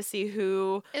day to see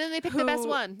who. And then they pick the best who-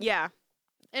 one. Yeah.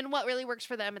 And what really works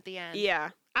for them at the end.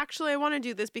 Yeah. Actually, I want to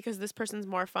do this because this person's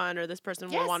more fun or this person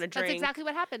will want to drink. That's exactly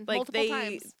what happened Like multiple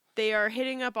times. they are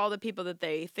hitting up all the people that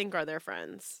they think are their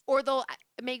friends. Or they'll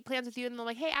make plans with you and they're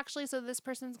like, hey, actually, so this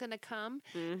person's going to come.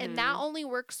 And that only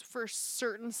works for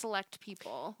certain select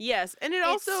people. Yes, and it It's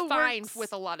also fine works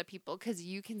with a lot of people because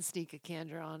you can sneak a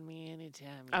Kendra on me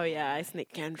anytime. Oh you yeah, I want.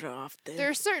 sneak Kendra often. There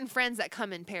are certain friends that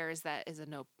come in pairs that is a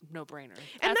no-brainer.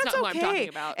 And That's that's not okay. who I'm talking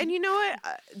about. And you know what?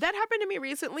 That happened to me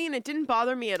recently, and it didn't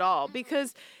bother me at all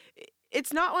because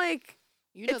it's not like.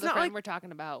 you know it's the not friend like- we're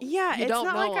talking about. Yeah, you it's don't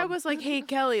not know like I him. was like, "Hey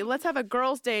Kelly, let's have a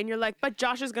girls' day," and you're like, "But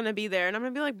Josh is gonna be there," and I'm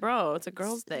gonna be like, "Bro, it's a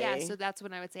girls' day." Yeah, so that's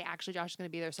when I would say, actually, Josh is going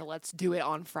to be there, so let's do it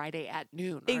on Friday at noon.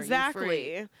 Are you free?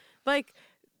 exactly. Like,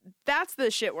 that's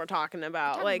the shit we're talking We're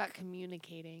about. talking Like, about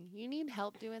communicating. You need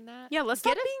help doing that? yeah, let's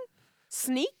Get stop being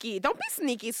sneaky. Don't be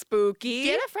sneaky, spooky.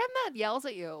 Get a friend that yells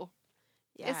at you.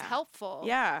 Yeah. It's helpful.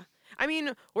 Yeah. I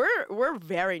mean, we're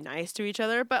very nice to each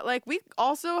other, but like we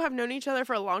also have known each other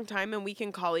for a long time and we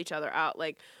can call each other out.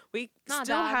 Like we Nah,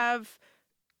 still dog. have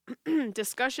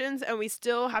discussions and we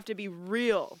still have to be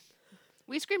real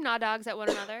We scream nah dogs at one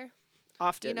another.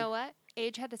 often. You know what?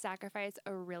 Age had to sacrifice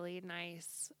a really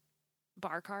nice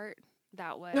bar cart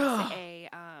that was Ugh. a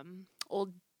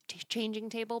old changing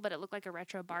table, but it looked like a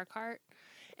retro bar cart.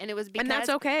 And it was because and that's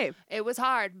okay. it was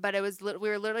hard, but it was we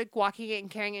were literally walking it and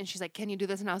carrying it. And she's like, "Can you do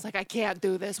this?" And I was like, "I can't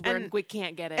do this. We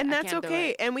can't get it." And I that's can't do okay.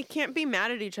 it." And we can't be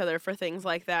mad at each other for things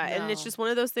like that. And it's No. just one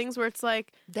of those things where it's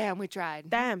like, Damn, we tried.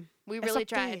 damn. We it's really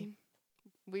okay. tried.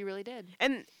 We really did.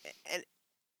 And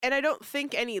I don't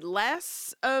think any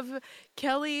less of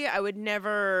Kelly. I would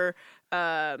never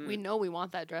We know we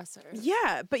want that dresser.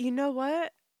 Yeah, but you know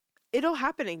what? It'll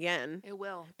happen again. It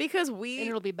will. Because And we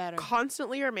it'll be better.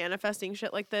 constantly are manifesting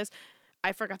shit like this.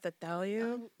 I forgot to tell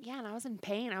you. Yeah, and I was in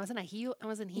pain. I was in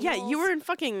heels. Yeah, you were in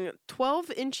fucking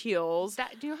 12-inch heels. Do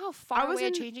you know how far was away a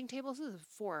in- changing table is? This is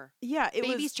 4. Yeah, it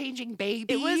Babies was changing babies.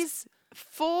 it was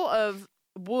full of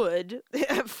wood.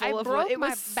 I broke wood. It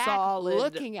my was back solid.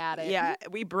 looking at it. Yeah,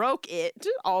 we broke it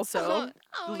also,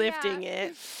 Oh, lifting yeah.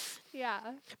 it. Yeah.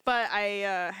 But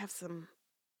I have some.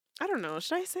 I don't know.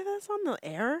 Should I say this on the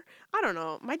air? I don't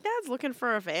know. My dad's looking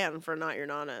for a van for Not Your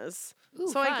Nanas. Ooh,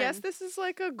 So I guess fun. this is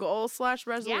like a goal /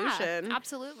 resolution. Yeah,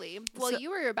 absolutely. Well, So-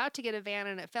 you were about to get a van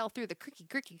and it fell through the cricky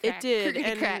crack. It did, crickety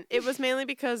and crack. it was mainly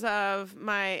because of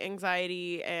my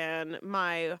anxiety and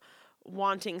my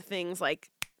wanting things like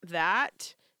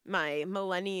that, my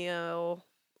millennial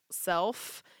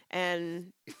self,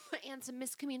 and and some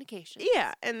miscommunication.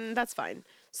 yeah, and that's fine.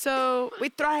 So we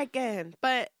try again,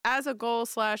 but as a goal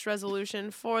 /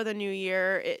 resolution for the new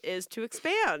year, it is to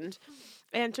expand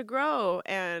and to grow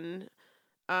and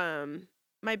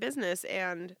my business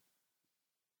and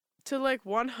to like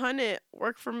 100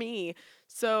 work for me.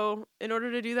 So in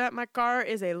order to do that, my car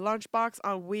is a lunchbox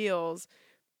on wheels.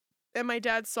 And my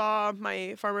dad saw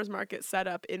my farmer's market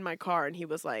setup in my car and he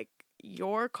was like,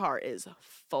 your car is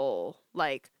full,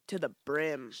 like to the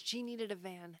brim. She needed a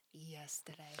van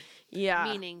yesterday. Yeah.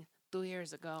 Meaning 2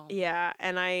 years ago. Yeah.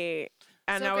 And I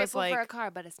so was grateful like, for a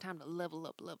car, but it's time to level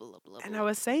up. and I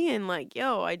was saying like,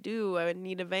 yo, I would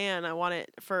need a van. I want it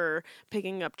for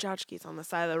picking up tchotchkes on the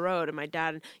side of the road. And my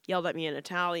dad yelled at me in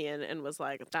Italian and was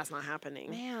like, that's not happening.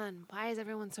 Man, why is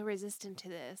everyone so resistant to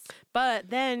this?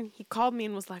 But then he called me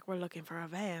and was like, we're looking for a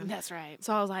van. That's right.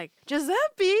 So I was like, Giuseppe,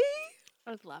 I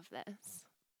would love this.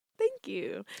 thank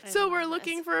you. I So we're love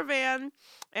looking this. for a van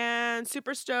and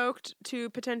super stoked to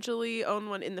potentially own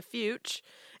one in the future.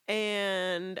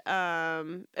 and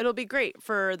it'll be great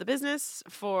for the business,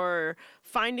 for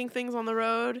finding things on the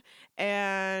road,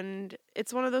 and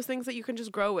it's one of those things that you can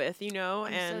just grow with, I'm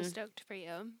and so stoked for you.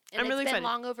 And I'm really it's been excited.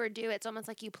 long overdue. It's almost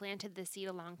like you planted the seed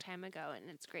a long time ago, and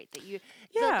it's great that the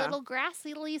Yeah. little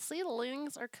grassy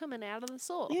seedlings are coming out of the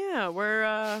soil. Yeah,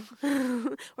 we're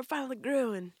we're finally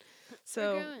growing.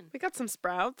 So growing. we got some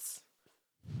sprouts.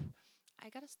 I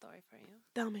got a story for you.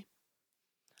 Tell me.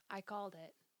 I called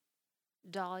it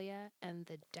Dahlia and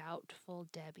the Doubtful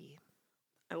Debbie.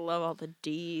 I love all the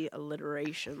I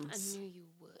alliterations. knew you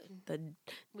would. The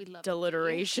We love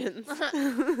deliterations.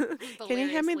 Can Can you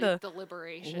hand me the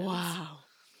deliberations? Wow.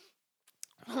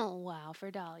 Oh wow, for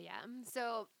Dahlia.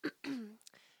 So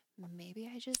maybe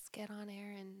I just get on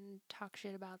air and talk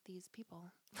shit about these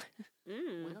people.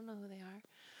 We don't know who they are.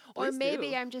 Or Please maybe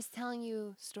do. I'm just telling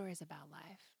you stories about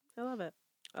life. I love it.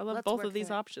 I love Let's both work of these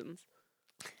through it. options.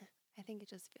 I think it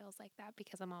just feels like that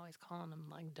because I'm always calling them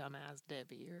like dumbass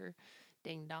Debbie or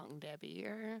ding dong Debbie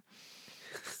or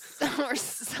or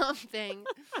something.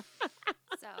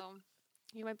 So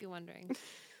you might be wondering,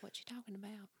 what you talking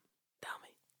about? Tell me.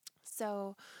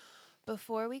 So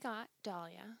before we got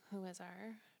Dahlia, who was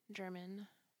our German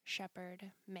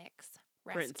Shepherd mix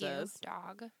rescue Princess.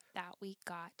 dog that we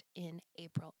got in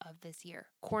April of this year.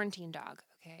 Quarantine dog,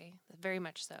 okay? Very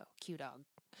much so. Cute dog.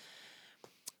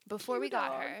 Before we Cute got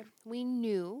dog. her, we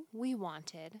knew we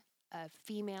wanted a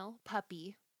female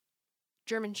puppy,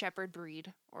 German Shepherd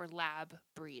breed or lab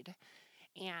breed.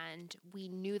 And we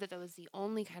knew that was the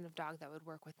only kind of dog that would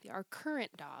work with our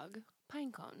current dog,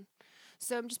 Pinecone.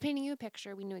 So I'm just painting you a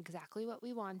picture. We knew exactly what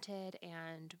we wanted,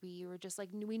 and we were just like,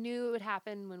 we knew it would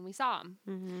happen when we saw him.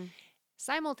 Mm-hmm.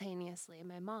 Simultaneously,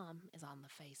 my mom is on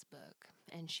the Facebook,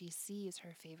 and she sees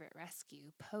her favorite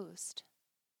rescue post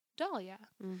Dahlia.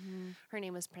 Mm-hmm. Her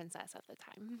name was Princess at the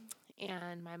time.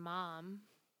 And my mom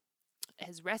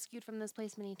has rescued from this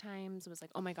place many times. Was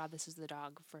like, oh my God, this is the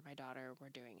dog for my daughter. We're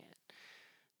doing it.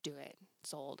 Do it.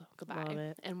 Sold. Goodbye. Love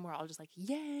it. And we're all just like,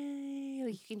 yay.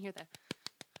 Like, you can hear the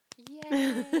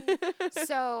yay.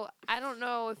 So I don't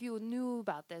know if you knew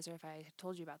about this or if I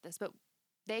told you about this, but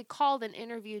they called and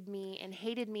interviewed me and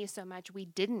hated me so much we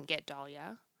didn't get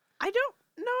Dahlia. I don't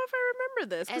know if I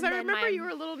remember this because And I then remember my- you were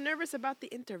a little nervous about the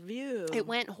interview. It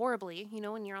went horribly, you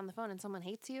know, when you're on the phone and someone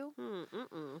hates you.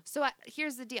 Mm-mm. So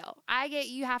here's the deal.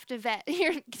 You have to vet.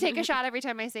 Here, take a shot every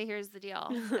time I say here's the deal.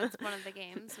 That's one of the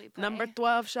games we play. Number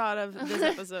 12 shot of this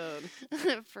episode.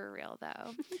 For real,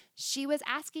 though. She was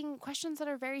asking questions that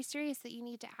are very serious that you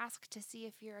need to ask to see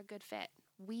if you're a good fit.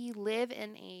 We live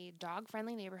in a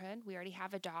dog-friendly neighborhood. We already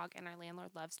have a dog, and our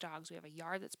landlord loves dogs. We have a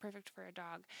yard that's perfect for a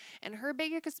dog. And her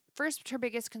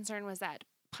biggest concern was that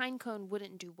Pinecone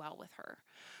wouldn't do well with her.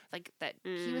 Like, that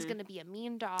he was going to be a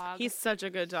mean dog. He's such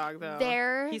a good dog,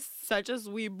 though. He's such a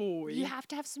sweet boy. You have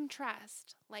to have some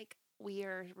trust. Like, we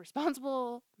are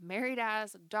responsible, married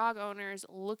as dog owners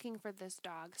looking for this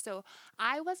dog. So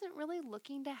I wasn't really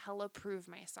looking to hella prove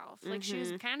myself. Like, she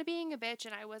was kind of being a bitch,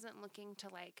 and I wasn't looking to,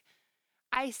 like,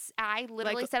 I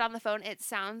literally said on the phone, it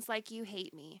sounds like you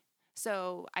hate me.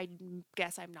 So I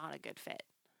guess I'm not a good fit.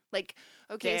 Like,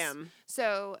 okay. Damn.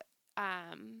 So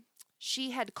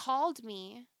she had called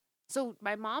me. So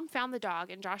my mom found the dog,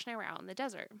 and Josh and I were out in the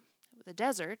desert. The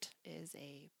desert is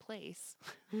a place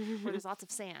where there's lots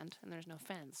of sand and there's no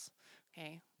fence.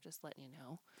 Okay, just letting you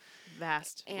know.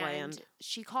 Vast And land.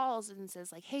 she calls and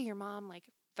says, like, hey, your mom, like,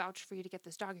 vouched for you to get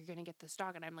this dog. You're going to get this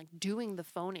dog. And I'm, like, doing the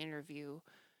phone interview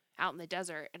out in the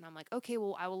desert. And I'm like, okay,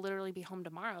 well, I will literally be home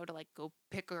tomorrow to, like, go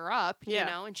pick her up, you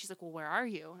know? And she's like, well, where are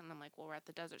you? And I'm like, well, we're at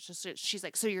the desert. So she's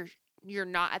like, so you're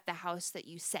not at the house that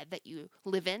you said that you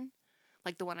live in?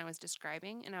 Like the one I was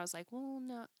describing. And I was like, well,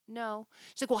 no.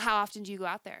 She's like, well, how often do you go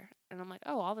out there? And I'm like,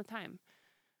 oh, all the time.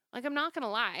 Like, I'm not going to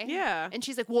lie. Yeah. And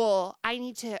she's like, well, I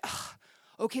need to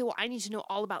know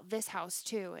all about this house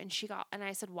too. And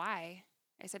I said, why?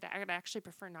 I said, I would actually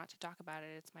prefer not to talk about it.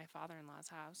 It's my father-in-law's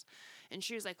house. And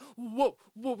she was like, whoa,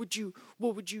 what would you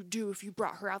do if you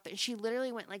brought her out there? And she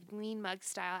literally went like mean mug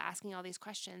style asking all these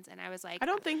questions. And I was like, I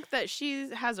don't think that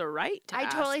she has a right to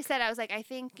ask. totally said, I was like, I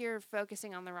think you're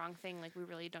focusing on the wrong thing. Like, we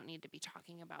really don't need to be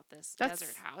talking about this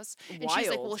desert house. And she's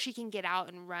like, well, she can get out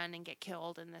and run and get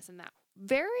killed and this and that.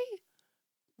 Very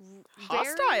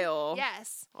hostile.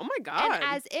 Yes. Oh my God. And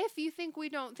as if you think we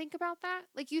don't think about that.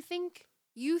 Like, you think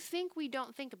we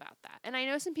don't think about that. And I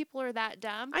know some people are that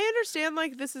dumb. I understand,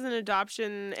 like, this is an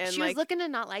adoption and, she was looking to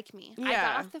not like me. I got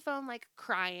Yeah. off the phone, like,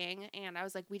 crying, and I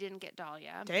was like, we didn't get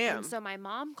Dahlia. Damn. And so my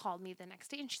mom called me the next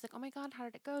day, and she's like, oh my God, how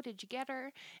did it go? Did you get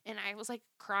her? And I was, like,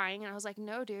 crying, and I was like,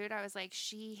 no, dude. I was like,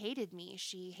 she hated me.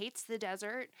 She hates the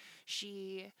desert.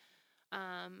 She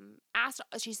asked,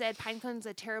 she said Pinecone's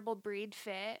a terrible breed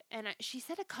fit. And she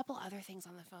said a couple other things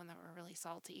on the phone that were really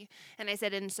salty. And I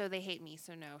said, and so they hate me.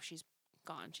 So no, she's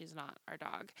gone. She's not our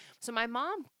dog. So my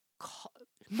mom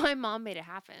made it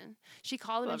happen. She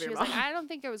called him and she was like, I don't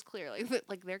think it was clear.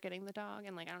 Like they're getting the dog.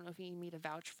 And like, I don't know if you need me to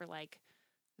vouch for like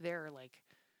their like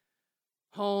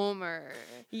home or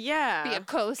be a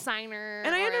co-signer.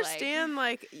 And I understand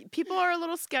like people are a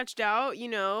little sketched out, you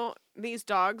know, these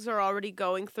dogs are already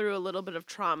going through a little bit of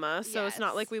trauma, so it's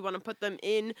not like we want to put them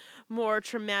in more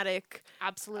traumatic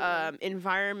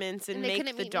environments and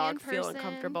make the dog feel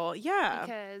uncomfortable.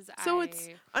 So it's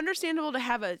understandable to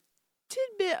have a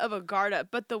tidbit of a guard up,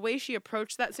 but the way she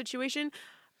approached that situation,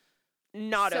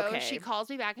 not okay. So she calls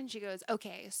me back and she goes,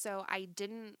 okay, so I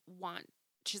didn't want,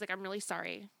 she's like, I'm really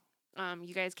sorry.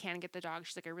 You guys can get the dog.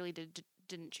 She's like, I really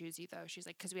didn't choose you though. She's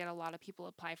like, because we had a lot of people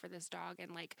apply for this dog,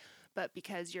 and like, but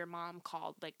because your mom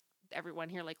called, like everyone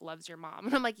here like loves your mom,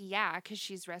 and I'm like, yeah, because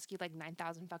she's rescued like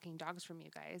 9,000 fucking dogs from you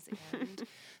guys. And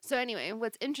so anyway,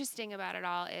 what's interesting about it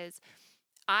all is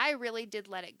I really did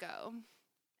let it go.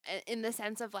 In the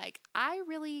sense of like, I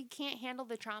really can't handle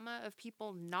the trauma of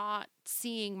people not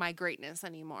seeing my greatness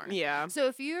anymore. Yeah. So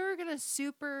if you're going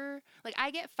to like,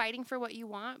 I get fighting for what you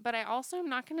want, but I also am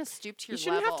not going to stoop to your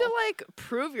level. You shouldn't have to like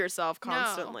prove yourself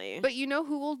constantly. No. But you know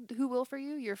who will for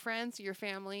you? Your friends, your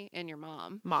family, and your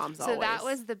mom. Mom's always. So that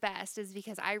was the best, is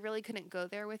because I really couldn't go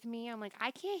there with me. I'm like, I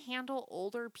can't handle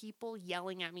older people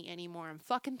yelling at me anymore. I'm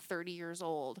fucking 30 years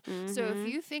old. Mm-hmm. So if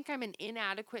you think I'm an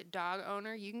inadequate dog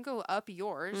owner, you can go up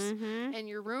yours. Mm-hmm. And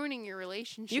you're ruining your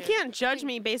relationship. You can't judge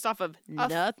me based off of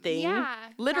nothing. Yeah.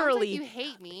 Literally. Sounds like you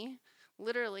hate me.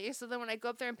 Literally. So then when I go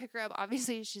up there and pick her up,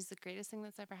 obviously she's the greatest thing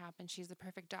that's ever happened. She's the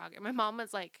perfect dog. And my mom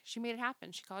was like, she made it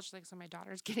happen. She called, she's like, so my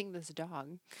daughter's getting this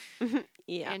dog.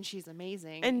 Yeah. And she's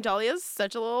amazing. And Dahlia's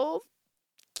such a little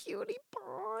cutie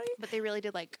pie. But they really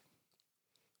did like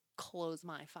close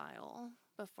my file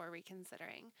before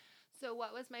reconsidering. So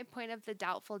what was my point of the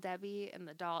Doubtful Debbie and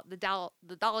the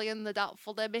Dahlia and the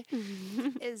Doubtful Debbie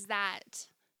is that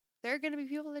there are going to be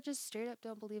people that just straight up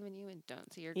don't believe in you and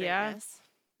don't see your greatness.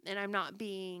 And I'm not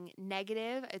being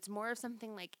negative. It's more of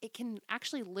something like it can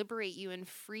actually liberate you and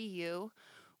free you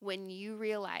when you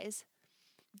realize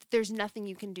there's nothing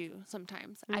you can do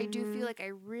sometimes. Mm-hmm. I do feel like I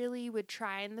really would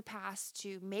try in the past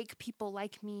to make people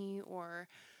like me or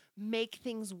make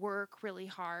things work really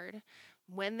hard.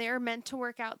 When they're meant to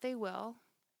work out, they will.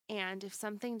 And if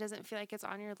something doesn't feel like it's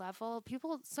on your level,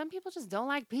 some people just don't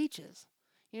like peaches.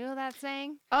 You know that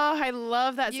saying? Oh, I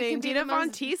love that saying. Dita Von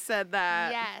Teese said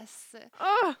that. Yes.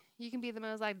 Oh. You can be the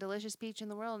most like delicious peach in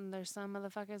the world, and there's some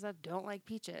motherfuckers that don't like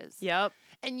peaches. Yep.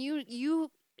 And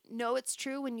you know it's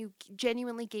true when you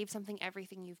genuinely gave something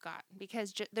everything you've got,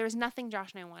 because there's nothing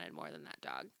Josh and I wanted more than that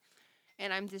dog.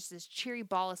 And I'm just this cheery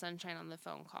ball of sunshine on the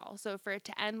phone call. So for it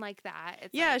to end like that,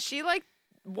 it's she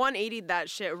 180'd that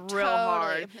shit real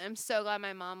hard. I'm so glad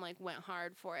my mom went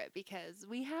hard for it, because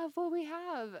we have what we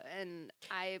have, and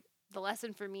the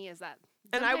lesson for me is that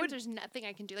sometimes there's nothing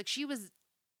I can do. Like she knew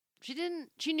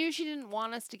she didn't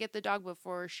want us to get the dog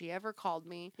before she ever called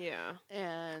me. Yeah.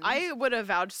 And I would have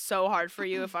vouched so hard for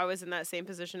you if I was in that same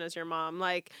position as your mom.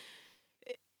 Like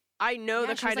I know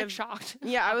the kind of shocked.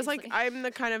 Yeah, I was like, I'm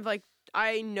the kind of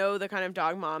I know the kind of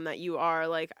dog mom that you are.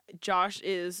 Like, Josh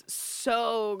is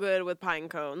so good with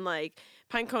Pinecone. Like,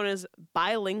 Pinecone is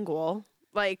bilingual.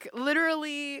 Like,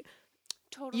 literally,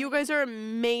 totally. You guys are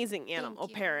amazing animal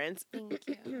parents. Thank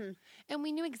you. And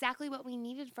we knew exactly what we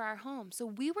needed for our home. So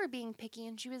we were being picky,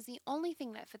 and she was the only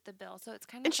thing that fit the bill. So it's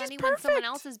kind of funny when someone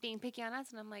else is being picky on us,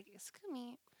 and I'm like, excuse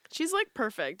me. She's,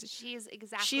 perfect. She's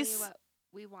exactly what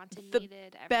we wanted,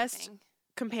 needed, everything. Best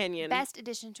companion, best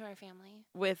addition to our family,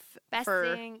 with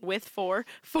Pinecone.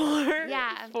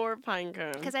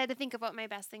 Because I had to think of what my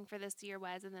best thing for this year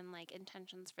was, and then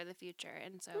intentions for the future.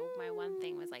 And so my one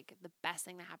thing was the best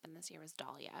thing that happened this year was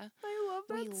Dahlia. I love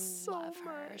that we love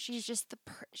her. Much. She's just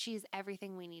she's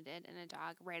everything we needed in a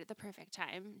dog, right at the perfect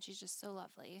time. She's just so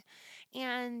lovely,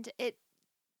 and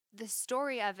the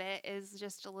story of it is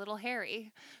just a little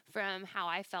hairy from how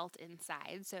I felt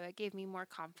inside. So it gave me more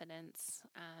confidence,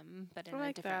 but in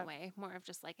a different way. More of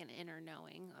just an inner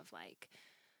knowing of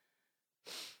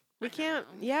we can't.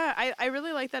 Yeah, I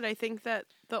really like that. I think that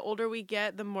the older we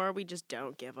get, the more we just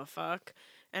don't give a fuck.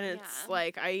 And it's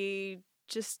I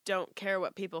just don't care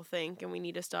what people think, and we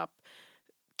need to stop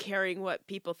caring what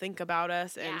people think about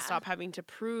us and stop having to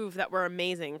prove that we're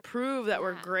amazing, prove that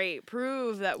we're great,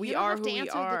 prove that we are who we are. You don't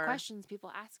have to answer the questions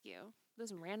people ask you.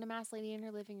 this random ass lady in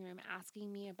her living room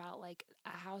asking me about like a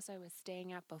house I was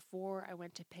staying at before I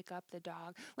went to pick up the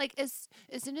dog. Like as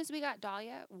soon as we got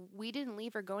Dahlia, we didn't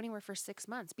leave or go anywhere for 6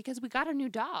 months because we got a new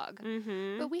dog.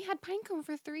 Mm-hmm. But we had Pinecone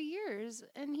for 3 years,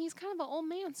 and he's kind of an old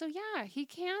man, so yeah, he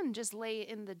can just lay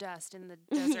in the dust in the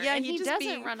desert. Yeah, and he doesn't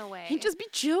be, run away. He'd just be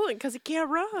chilling because he can't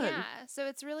run. Yeah, so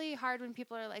it's really hard when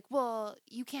people are like, well,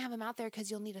 you can't have him out there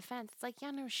because you'll need a fence. It's like,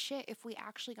 yeah, no shit. If we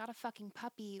actually got a fucking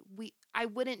puppy, I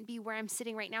wouldn't be where I'm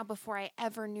sitting right now before I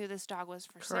ever knew this dog was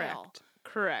for sale.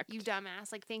 Correct. You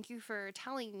dumbass. Like, thank you for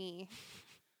telling me.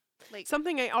 Like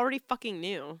something I already fucking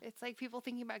knew. It's like people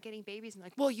thinking about getting babies and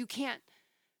like, well, you can't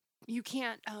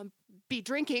be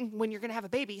drinking when you're going to have a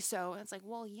baby. So it's like,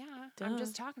 well, yeah, Duh. I'm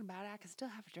just talking about it. I can still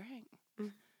have a drink.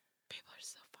 People are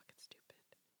so fucking stupid.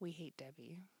 We hate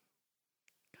Debbie.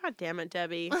 God damn it,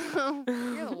 Debbie.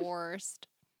 You're the worst.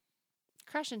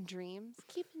 Crushing dreams.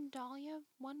 Keeping Dahlia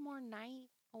one more night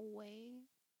away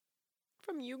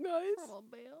From you guys. from a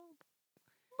bell.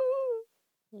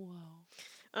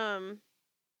 Whoa.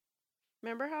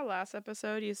 Remember how last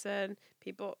episode you said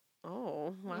people...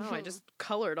 Oh, wow. I just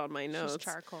colored on my notes. She's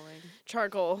charcoaling.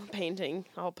 Charcoal painting.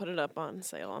 I'll put it up on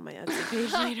sale on my Etsy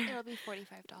page later. It'll be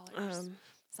 $45.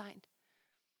 Signed.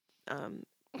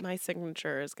 My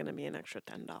signature is going to be an extra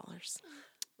 $10.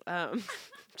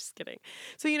 Just kidding.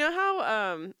 So you know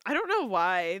how I don't know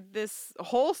why this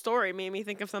whole story made me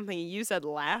think of something you said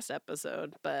last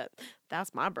episode, but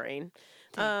that's my brain.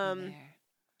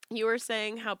 You were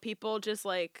saying how people just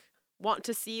like want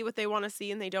to see what they want to see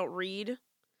and they don't read.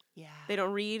 Yeah. They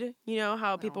don't read. You know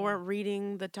how people weren't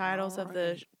reading the titles of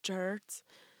the shirts.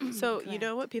 So you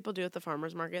know what people do at the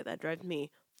farmer's market that drives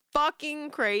me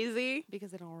fucking crazy?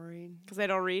 Because they don't read. Because they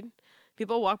don't read.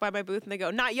 People walk by my booth and they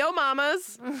go, "Not yo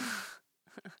mamas."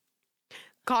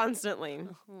 Constantly.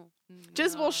 No.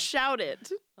 Just will shout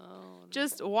it. Oh,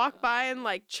 Just walk by and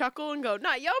like chuckle and go,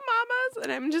 "Not yo mamas."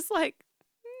 And I'm just like,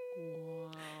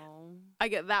 wow. I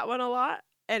get that one a lot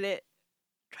and it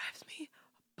drives me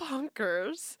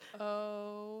bonkers.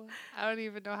 Oh, I don't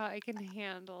even know how I can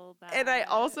handle that. And I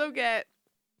also get,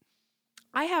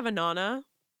 "I have a Nana."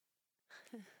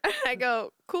 And I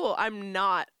go, "Cool, I'm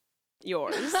not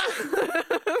yours."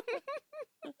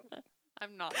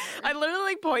 I'm not. I literally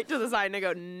like point to the sign and I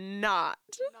go, "Not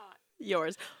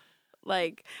yours."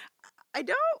 Like, I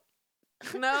don't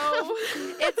know.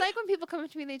 It's like when people come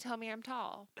up to me and they tell me I'm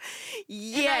tall.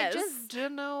 Yes. And I just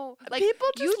don't know. Like, people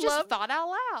you just love, thought out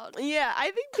loud. Yeah,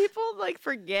 I think people like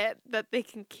forget that they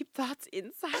can keep thoughts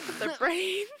inside of their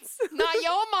brains. Not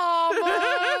your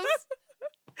mama's.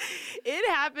 It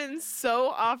happens so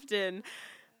often.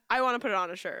 I want to put it on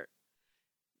a shirt.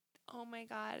 Oh my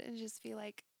God. And just be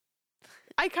like,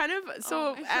 I kind of,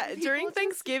 so during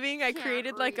Thanksgiving, I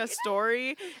created like a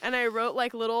story and I wrote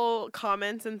like little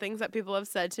comments and things that people have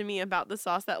said to me about the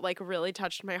sauce that like really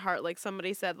touched my heart. Like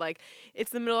somebody said like,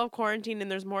 it's the middle of quarantine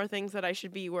and there's more things that I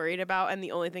should be worried about. And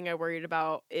the only thing I worried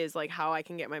about is like how I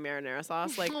can get my marinara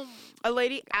sauce. Like a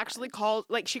lady actually called,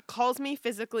 like she calls me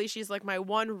physically. She's like my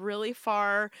one really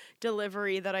far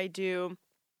delivery that I do.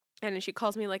 And she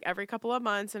calls me like every couple of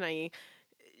months and I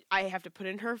have to put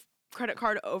in her credit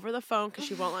card over the phone because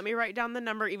she won't let me write down the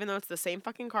number even though it's the same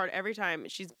fucking card every time.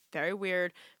 She's very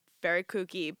weird, very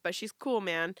kooky, but she's cool,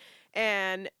 man.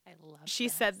 And she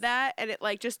said that and it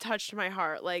like just touched my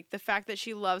heart. Like the fact that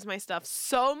she loves my stuff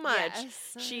so much.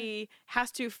 Yes. She has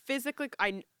to physically,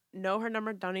 I know her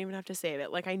number, don't even have to save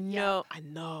it. Like I know.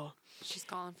 She's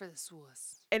calling for the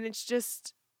Swiss. And it's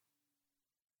just,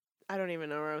 I don't even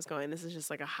know where I was going. This is just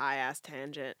like a high ass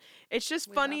tangent. It's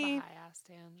just funny. Love a high ass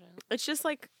tangent. It's just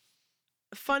like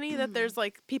funny that there's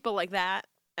like people like that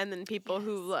and then people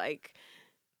who like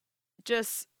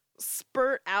just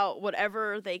spurt out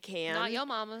whatever they can. Not your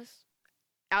mama's.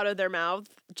 Out of their mouth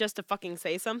just to fucking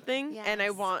say something. Yes. And I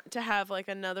want to have like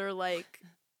another like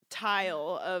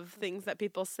tile of things that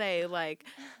people say like,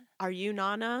 "Are you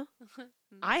Nana?"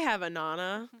 "I have a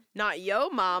Nana." "Not yo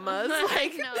mama's."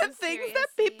 Like know, the things that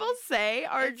people say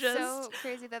are it's just so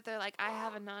crazy that they're like, "I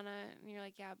have a Nana," and you're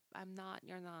like, "Yeah, I'm not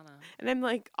your Nana." And I'm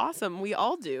like, awesome, we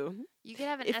all do. You could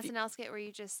have an SNL skit where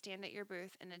you just stand at your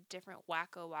booth and a different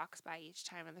wacko walks by each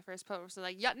time, and the first person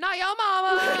like, "Yeah, not your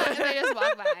mama," and they just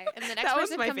walk by, and the next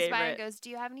person comes by and goes, "Do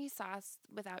you have any sauce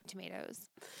without tomatoes?"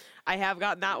 I have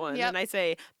gotten that one, and I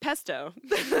say pesto.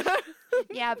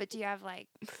 Yeah, but do you have like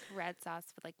red sauce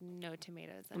with like no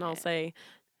tomatoes in it? And I'll say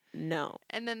no.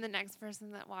 And then the next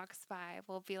person that walks by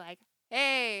will be like,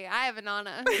 "Hey, I have a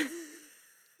Nana."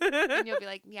 And you'll be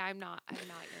like, "Yeah, I'm not your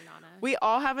Nana." We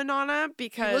all have a Nana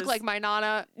because you look like my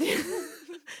Nana.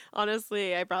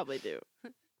 Honestly, I probably do.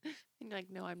 And you're like,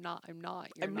 "No, I'm not your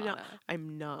Nana."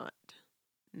 I'm not.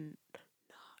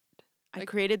 I Like,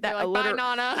 created that They're like, bye,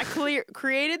 Nana. I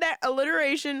created that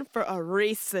alliteration for a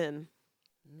reason.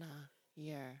 Nah,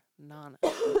 you're Nana.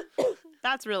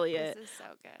 That's really it. This is so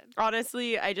good.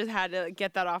 Honestly, I just had to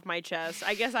get that off my chest.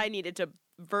 I guess I needed to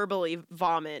verbally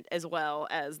vomit as well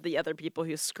as the other people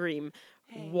who scream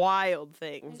Hey, wild I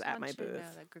things just at want my you to know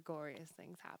booth. that gregarious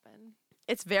things happen.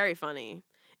 It's very funny.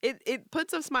 It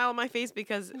puts a smile on my face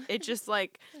because it just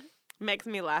like makes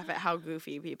me laugh at how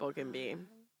goofy people can be.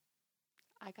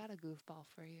 I got a goofball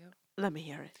for you. Let me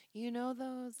hear it. You know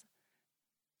those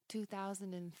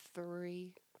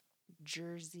 2003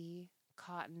 jersey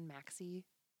cotton maxi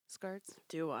skirts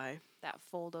Do I? that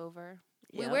fold over?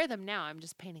 Yep. We wear them now. I'm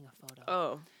just painting a photo.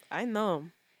 Oh, I know.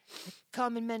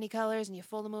 Come in many colors, and you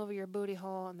fold them over your booty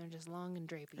hole, and they're just long and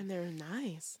drapey. And they're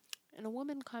nice. And a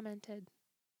woman commented,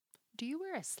 "Do you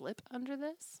wear a slip under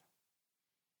this?"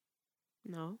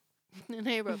 No. And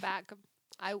I wrote back,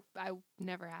 I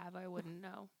never have. I wouldn't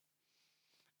know.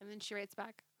 And then she writes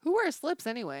back, "Who wears slips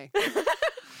anyway?"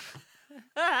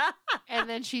 And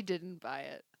then she didn't buy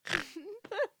it.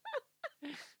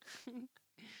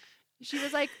 She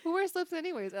was like, "Who wears slips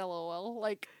anyways? LOL."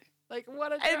 Like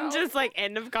what a joke. And just like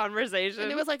end of conversation.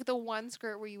 And it was like the one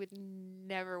skirt where you would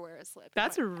never wear a slip.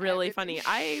 That's really funny.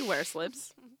 I wear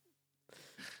slips.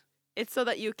 It's so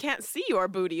that you can't see your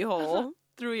booty hole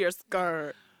through your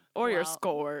skirt or your Well,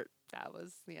 skirt. That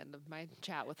was the end of my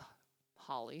chat with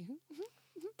Holly.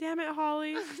 Damn it,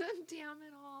 Holly. Damn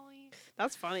it, Holly.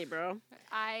 That's funny, bro.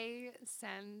 I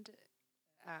send,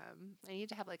 I need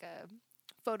to have like a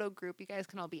photo group. You guys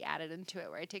can all be added into it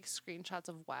where I take screenshots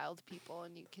of wild people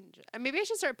and you can just, maybe I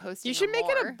should start posting. You should them make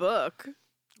it a more. book.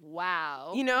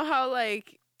 Wow. You know how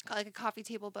like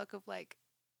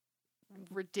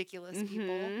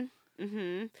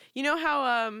Mm-hmm. You know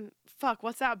how fuck,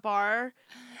 what's that bar?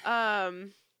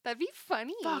 That'd be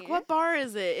funny. Fuck, what bar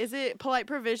is it? Is it Polite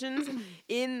Provisions?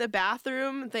 In the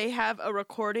bathroom, they have a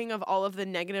recording of all of the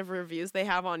negative reviews they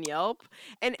have on Yelp.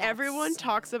 And That's everyone so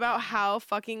talks about how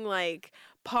fucking, like,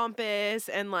 pompous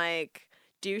and, like,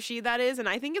 douchey that is. And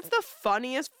I think it's the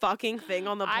funniest fucking thing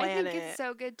on the planet. I think it's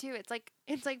so good, too.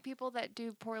 It's like people that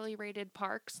do poorly rated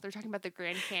parks. They're talking about the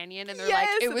Grand Canyon, and they're like,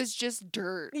 Yes. it was just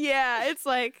dirt. Yeah, it's,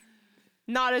 like,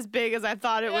 not as big as I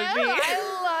thought it would be.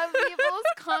 I love people's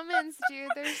comments, dude.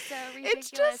 They're so ridiculous.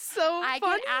 It's just so I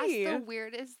funny. get asked the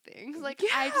weirdest things. Like,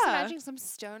 I just Yeah. imagine some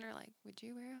stoner like, "Would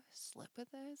you wear a slip with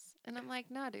this?" And I'm like,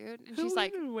 "No, dude." And Who she's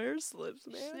like, even wears slips,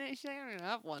 man? "She's like, I don't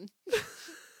have one."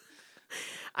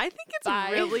 I think it's Bye.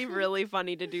 really, really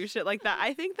funny to do shit like that.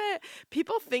 I think that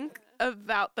people think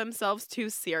about themselves too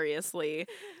seriously.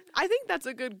 I think that's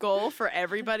a good goal for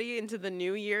everybody into the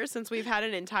new year since we've had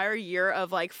an entire year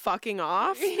of like fucking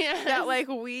off. Yes. That like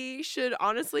we should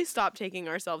honestly stop taking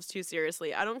ourselves too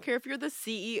seriously. I don't care if you're the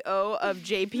CEO of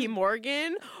JP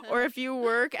Morgan or if you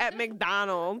work at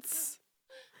McDonald's.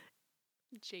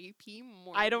 JP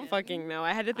Morgan. I don't fucking know.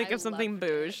 I had to think I of something loved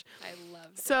bouge. it. I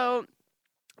loved So it.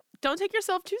 don't take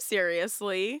yourself too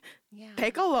seriously. Yeah.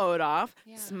 Take a load off.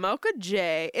 Yeah. Smoke a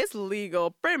J. It's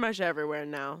legal pretty much everywhere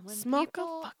now. When Smoke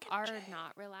people a fucking are J.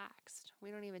 not relaxed.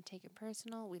 We don't even take it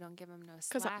personal. We don't give them no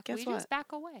 'Cause, slack. guess We what? just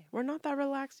back away. We're not that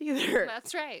relaxed either.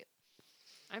 That's right.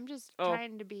 I'm just Oh.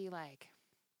 trying to be like,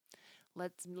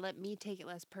 let me take it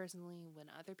less personally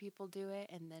when other people do it,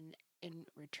 and then in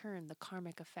return, the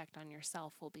karmic effect on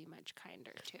yourself will be much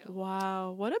kinder too.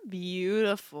 Wow, what a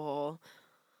beautiful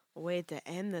way to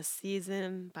end the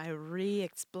season by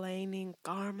re-explaining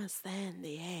Karma San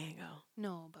Diego.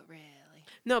 No, but really.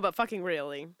 No, but fucking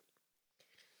really.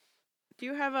 Do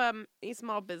you have any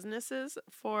small businesses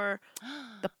for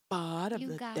the pod of You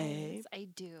the guys, day? I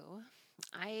do.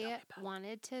 I me about it.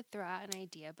 wanted to throw out an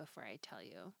idea before I tell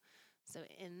you. So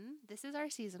this is our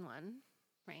season 1,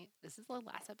 right? This is the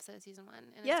last episode of season 1, and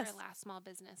it's Yes. our last small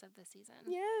business of the season.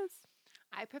 Yes.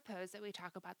 I propose that we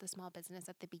talk about the small business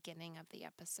at the beginning of the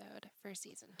episode for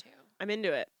season 2. I'm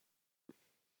into it.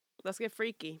 Let's get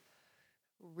freaky.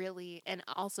 Really, and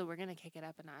also we're gonna kick it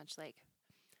up a notch, like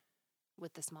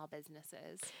with the small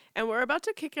businesses. And we're about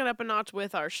to kick it up a notch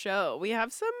with our show. We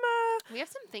have some We have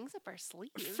some things up our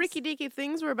sleeves. freaky deaky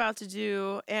things we're about to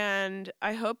do, and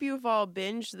I hope you've all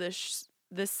binged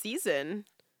this season.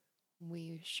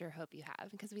 We sure hope you have,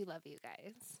 because we love you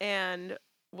guys. And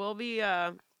we'll be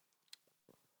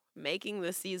making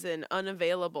the season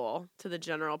unavailable to the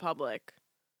general public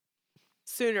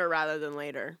sooner rather than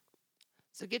later.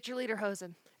 So get your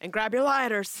lederhosen, And grab your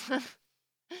lighters.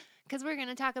 because we're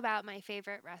gonna talk about my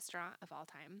favorite restaurant of all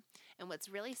time. And what's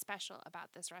really special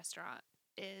about this restaurant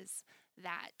is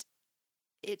that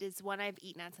it is one I've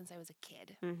eaten at since I was a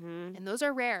kid. Mm-hmm. And those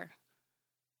are rare.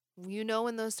 You know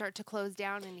when those start to close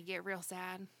down and you get real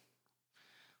sad?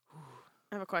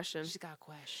 I have a question. She's got a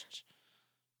question.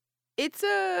 It's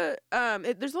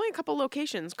there's only a couple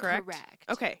locations, correct? Correct.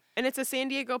 Okay. And it's a San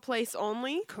Diego place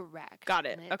only? Correct. Got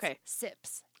it. And it's Okay.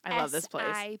 Sips. I love this place.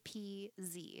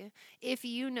 SIPZ. If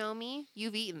you know me,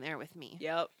 you've eaten there with me.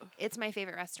 Yep. It's my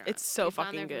favorite restaurant. It's so We've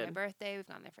fucking gone there for good. my birthday. We've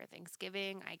gone there for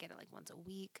Thanksgiving. I get it like once a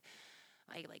week.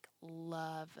 I like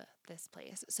love this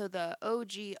place. So the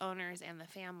OG owners and the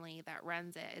family that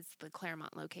runs it is the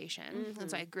Claremont location. And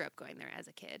so I grew up going there as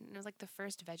a kid. And it was like the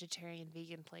first vegetarian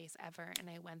vegan place ever. And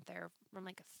I went there from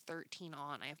like 13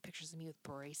 on. I have pictures of me with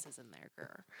braces in there,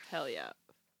 girl. Hell yeah.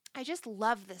 I just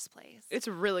love this place. It's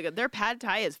really good. Their pad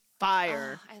thai is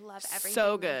fire. Oh, I love everything.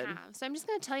 So they good. have. So I'm just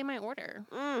gonna tell you my order,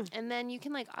 and then you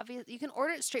can like obviously you can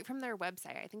order it straight from their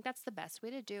website. I think that's the best way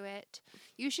to do it.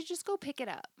 You should just go pick it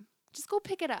up. Just go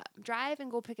pick it up. Drive and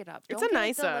go pick it up. It's Don't a get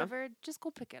nice, it delivered. Just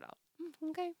go pick it up.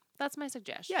 Okay, that's my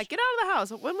suggestion. Yeah, get out of the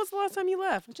house. When was the last time you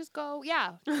left? Just go.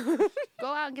 Yeah, go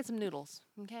out and get some noodles.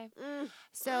 Okay.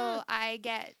 So I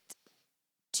get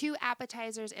 2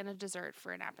 appetizers and a dessert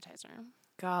for an appetizer.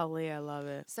 Golly, I love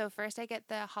it. So first I get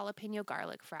the jalapeno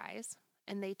garlic fries,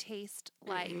 and they taste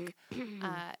like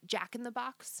Jack in the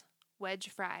Box wedge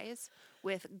fries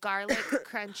with garlic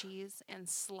crunchies and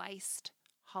sliced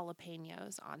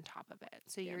jalapenos on top of it.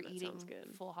 So you're that eating sounds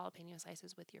good. full jalapeno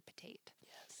slices with your potato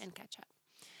and ketchup.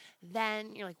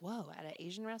 Then you're like, whoa, at an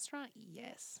Asian restaurant?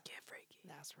 Yes. Get freaky.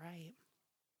 That's right.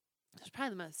 It's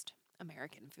probably the most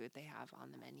American food they have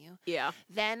on the menu. Yeah.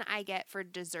 Then I get for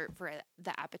dessert for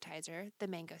the appetizer, the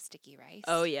mango sticky rice.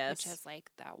 Oh, yes. Which has like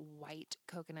that white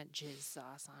coconut jizz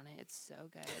sauce on it. It's so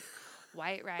good.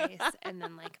 White rice and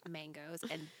then like mangoes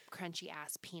and crunchy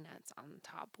ass peanuts on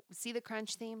top. See the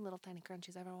crunch theme? Little tiny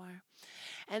crunchies everywhere.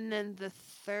 And then the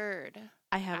third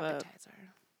I have appetizer.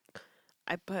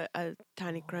 I put a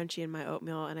tiny crunchy in my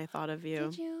oatmeal, and I thought of you.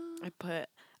 Did you? I put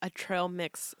a trail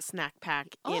mix snack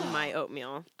pack in my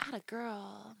oatmeal. Atta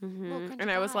girl. And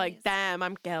I was like, damn,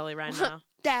 I'm Kelly right now.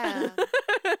 Damn.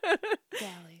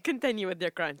 Kelly. Continue with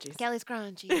your crunchies. Kelly's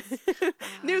crunchies.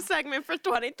 New segment for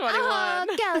 2021.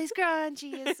 Oh, Kelly's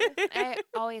crunchies. I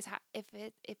always if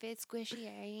it's squishy,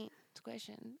 I ain't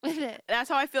squishing with it. That's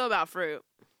how I feel about fruit.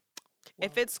 Whoa.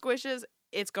 If it squishes,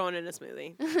 it's going in a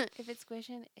smoothie. If it's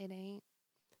squishing, it ain't.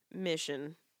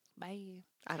 Mission. Bye.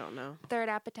 I don't know. Third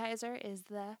appetizer is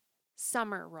the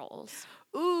summer rolls.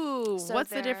 Ooh, So what's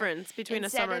the difference between a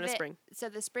summer and a spring? So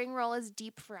the spring roll is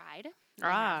deep fried. I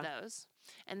have those.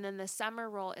 And then the summer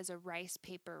roll is a rice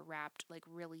paper wrapped, like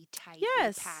really tight,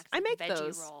 packed. I make veggie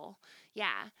those. roll.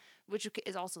 Yeah, which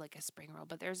is also like a spring roll,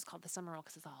 but theirs is called the summer roll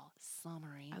because it's all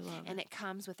summery. I love and it. it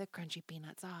comes with a crunchy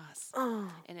peanut sauce,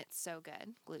 Oh, and it's so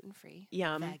good, gluten free,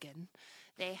 yum. vegan.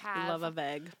 They have Love a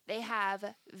veg. They have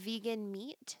vegan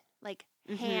meat like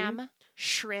ham,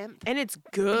 shrimp, And it's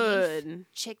good.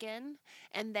 chicken,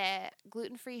 and the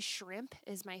gluten-free shrimp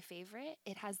is my favorite.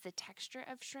 It has the texture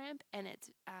of shrimp, and it's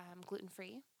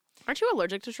gluten-free. Aren't you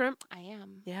allergic to shrimp? I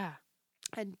am. Yeah.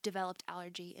 I developed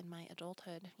allergy in my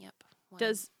adulthood. Yep. One day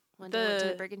I went to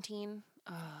the Brigantine.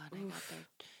 Oh, and I got their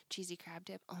cheesy crab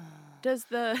dip. Oh. Does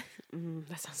the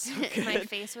that sounds so good. My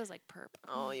face was like purple.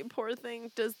 Oh, you poor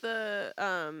thing. Does the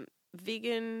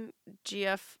vegan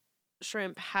GF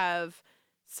shrimp have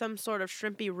some sort of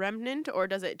shrimpy remnant, or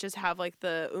does it just have like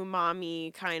the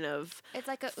umami kind of It's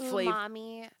like a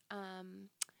umami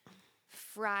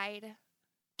fried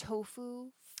tofu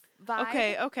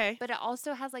vibe. Okay. But it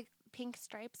also has like pink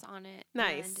stripes on it.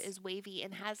 Nice. And is wavy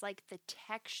and has like the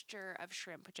texture of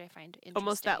shrimp, which I find interesting.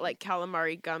 Almost that like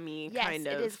calamari gummy kind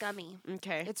of. Yes, it is gummy.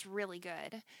 Okay. It's really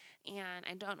good. And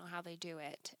I don't know how they do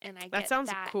it. And I That get sounds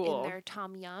that cool. in their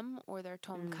tom yum or their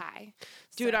tom kai.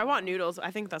 Dude, I So want noodles. I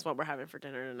think that's what we're having for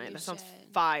dinner tonight. You That sounds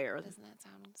should. fire. Doesn't that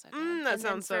sound so good? That And then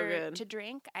sounds so for- good. To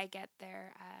drink, I get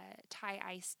their Thai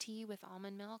iced tea with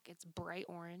almond milk. It's bright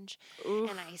orange. Oof.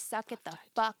 And I suck it the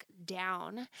fuck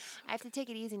down. I have to take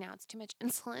it easy now. It's too much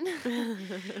insulin.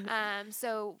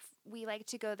 So we like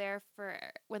to go there for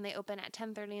when they open at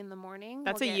 10:30 in the morning.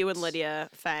 That's We'll a you get- and Lydia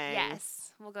thing.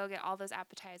 Yes, we'll go get all those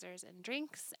appetizers and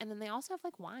drinks, and then they also have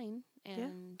like wine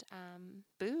and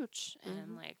booch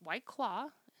and like White Claw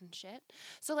and shit.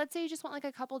 So let's say you just want like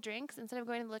a couple drinks instead of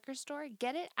going to the liquor store,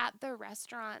 get it at the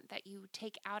restaurant that you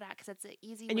take out at because it's an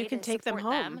easy And way you can to take them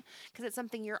support home. because it's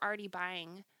something you're already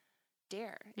buying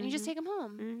there, and you just take them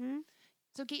home. Mm-hmm.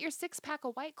 So get your 6-pack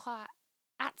of White Claw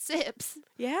at Sips.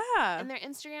 Yeah. And their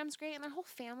Instagram's great, and their whole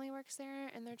family works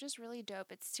there, and they're just really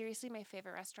dope. It's seriously my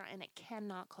favorite restaurant, and it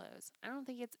cannot close. I don't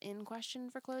think it's in question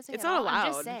for closing. It's at not all. I'm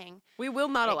just allowed. saying. We will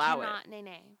not allow it.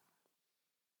 Nay.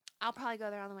 I'll probably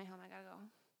go there on the way home. I gotta go.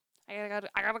 I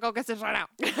gotta go get this right now.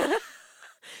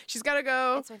 She's got to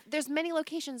go. There's many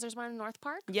locations. There's one in North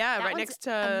Park. Yeah, That right one's next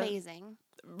to, amazing.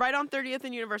 right on 30th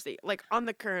and University, like on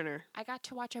the corner. I got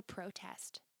to watch a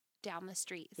protest down the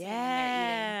street. Sitting in there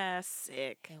Yeah,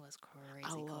 sick. eating. It was crazy.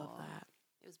 I love cool. that.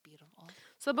 It was beautiful.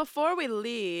 So before we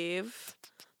leave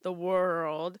the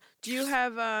world, do you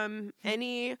have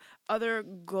any other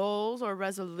goals or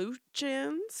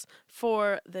resolutions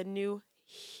for the new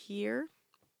year?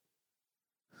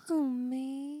 Who,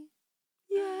 me?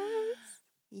 Yes.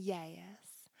 Yes.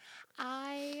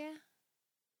 I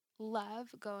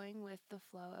love going with the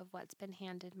flow of what's been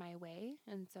handed my way.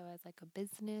 And so as like a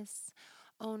business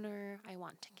owner, I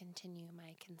want to continue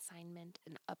my consignment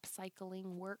and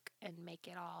upcycling work and make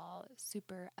it all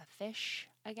super a fish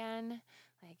again.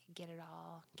 Like get it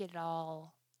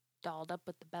all dolled up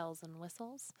with the bells and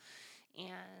whistles.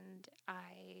 And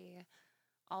I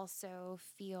also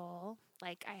feel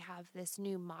like I have this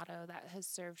new motto that has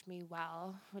served me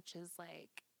well, which is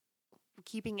like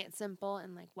keeping it simple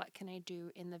and like what can I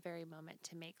do in the very moment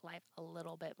to make life a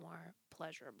little bit more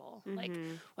pleasurable. Like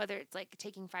whether it's like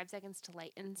taking 5 seconds to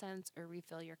light incense or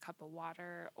refill your cup of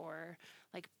water or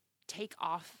like take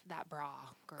off that bra,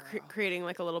 girl. Creating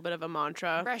like a little bit of a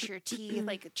mantra. Brush your teeth,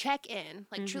 like check in,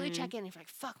 like truly check in. If you're like,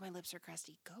 fuck, my lips are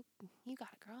crusty, go, you got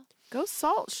it, girl. Go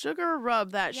salt, sugar,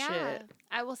 rub that shit.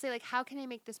 I will say, like, how can I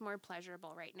make this more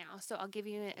pleasurable right now? So I'll give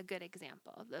you a good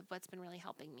example of what's been really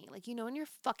helping me. Like, you know, when you're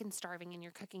fucking starving and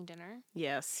you're cooking dinner.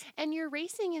 Yes. And you're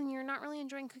racing and you're not really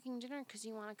enjoying cooking dinner because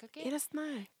you want to cook it. Eat a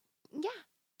snack. Yeah.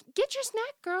 Get your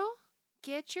snack, girl.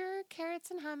 Get your carrots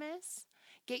and hummus.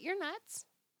 Get your nuts.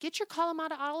 Get your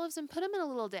Kalamata olives and put them in a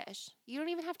little dish. You don't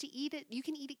even have to eat it. You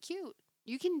can eat it cute.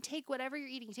 You can take whatever you're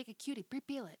eating. Take a cutie,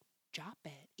 peel it, chop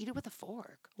it, eat it with a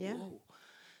fork. Yeah. Whoa.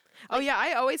 Oh, yeah.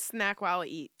 I always snack while I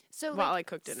eat. So while like, I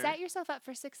cook dinner. Set yourself up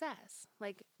for success.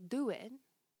 Like, do it.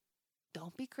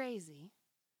 Don't be crazy.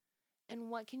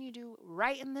 And what can you do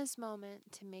right in this moment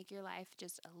to make your life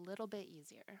just a little bit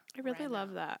easier? I really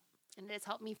love that. And it's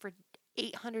helped me for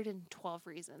 812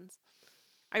 reasons.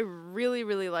 I really,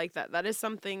 really like that. That is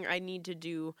something I need to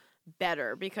do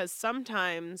better because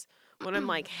sometimes when I'm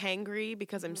like hangry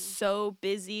because I'm so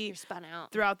busy You're spun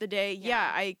out throughout the day,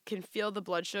 I can feel the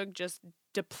blood sugar just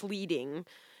depleting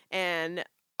and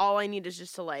all I need is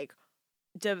just to like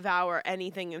devour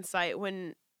anything in sight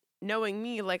when knowing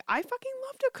me, like I fucking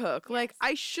love to cook. Yes. Like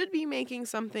I should be making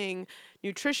something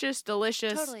nutritious,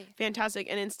 delicious, Totally. fantastic,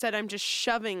 and instead I'm just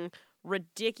shoving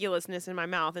ridiculousness in my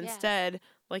mouth. Instead,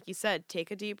 like you said, take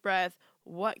a deep breath.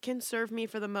 What can serve me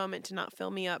for the moment to not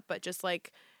fill me up, but just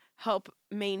like help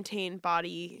maintain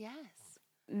body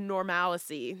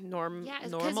normalcy, normalcy.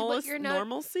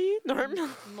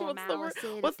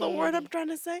 What's the word I'm trying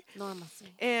to say?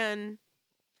 Normalcy. And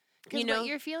you know, what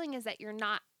you're feeling is that you're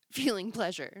not feeling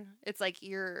pleasure. It's like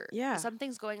you're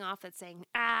something's going off that's saying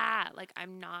like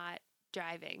I'm not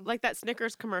driving. Like that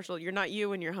Snickers commercial. You're not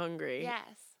you when you're hungry.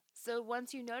 Yes. So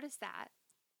once you notice that,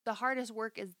 the hardest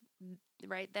work is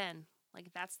right then. Like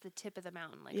that's the tip of the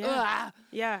mountain. Like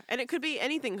yeah, and it could be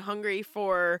anything. Hungry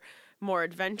for more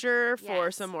adventure, for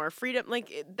some more freedom.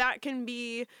 Like that can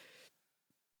be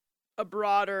a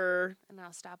broader. And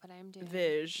I'll stop what I'm doing.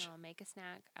 I'll make a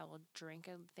snack. I will drink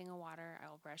a thing of water. I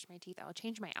will brush my teeth. I will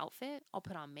change my outfit. I'll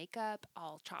put on makeup.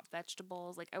 I'll chop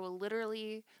vegetables. Like I will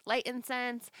literally light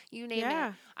incense. You name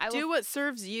it. I will do what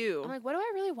serves you. I'm like, what do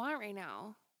I really want right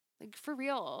now? Like for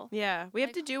real. Yeah, we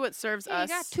have to do what serves us.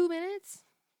 You got 2 minutes.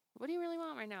 What do you really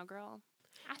want right now, girl?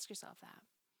 Ask yourself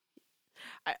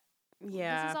that.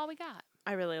 This is all we got.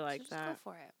 I really like that. Just go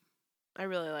for it. I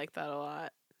really like that a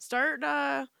lot. Start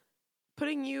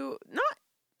putting you not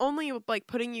only like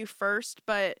putting you first,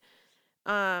 but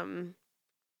give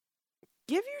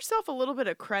yourself a little bit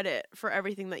of credit for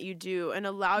everything that you do and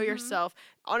allow yourself.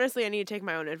 Honestly, I need to take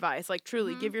my own advice. Like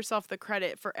truly, give yourself the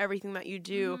credit for everything that you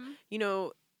do. You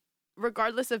know,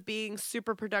 regardless of being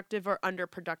super productive or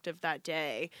underproductive that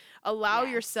day, allow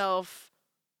yourself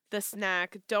the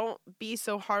snack. Don't be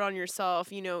so hard on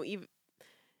yourself. You know,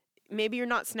 maybe you're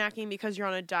not snacking because you're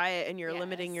on a diet and you're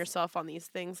limiting yourself on these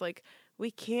things. Like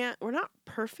we're not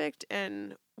perfect,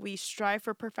 and we strive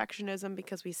for perfectionism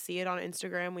because we see it on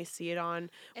Instagram. We see it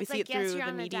we see it through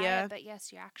the media. Diet, but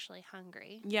yes, you're actually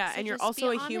hungry. Yeah, so and you're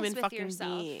also a human fucking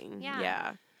being.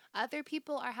 Yeah. Other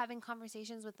people are having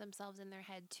conversations with themselves in their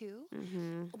head too.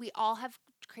 Mm-hmm. We all have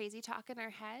crazy talk in our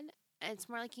head. And it's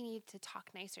more like you need to talk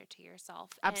nicer to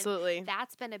yourself. Absolutely. And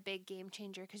that's been a big game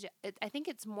changer because I think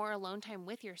it's more alone time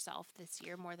with yourself this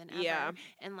year more than ever. Yeah.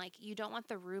 And like you don't want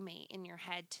the roommate in your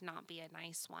head to not be a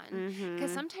nice one.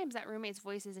 Because sometimes that roommate's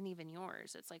voice isn't even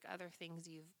yours. It's like other things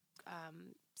you've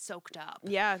soaked up.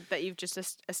 Yeah, that you've just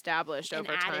established and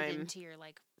over added time. into your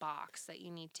like box that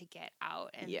you need to get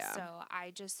out. And Yeah. so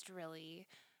I just really,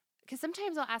 because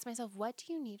sometimes I'll ask myself, what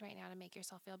do you need right now to make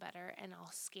yourself feel better? And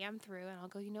I'll scan through and I'll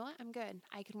go, you know what? I'm good.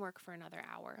 I can work for another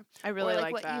hour. I really or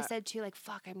like what that. you said too, like,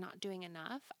 fuck, I'm not doing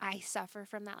enough. I suffer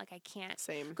from that. Like I can't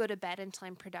Same. go to bed until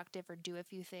I'm productive or do a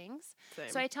few things. Same.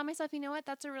 So I tell myself, you know what?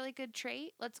 That's a really good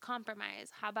trait. Let's compromise.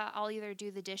 How about I'll either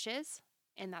do the dishes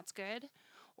and that's good,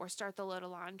 or start the load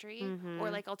of laundry, or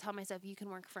like I'll tell myself you can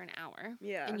work for an hour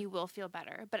Yeah. and you will feel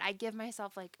better. But I give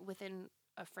myself like within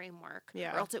a framework,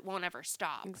 Yeah. or else it won't ever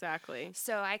stop. Exactly.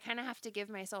 So I kind of have to give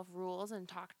myself rules and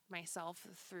talk myself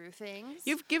through things.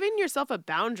 You've given yourself a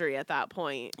boundary at that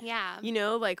point. Yeah. You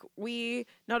know, like we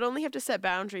not only have to set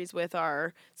boundaries with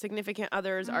our significant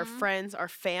others, our friends, our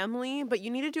family, but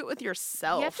you need to do it with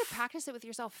yourself. You have to practice it with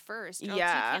yourself first. Or else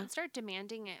Yeah. you can't start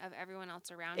demanding it of everyone else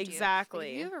around you. Exactly. Like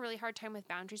if you have a really hard time with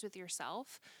boundaries with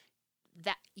yourself,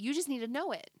 that you just need to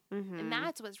know it. Mm-hmm. And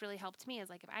that's what's really helped me is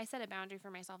like if I set a boundary for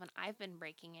myself and I've been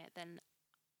breaking it, then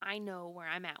I know where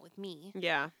I'm at with me.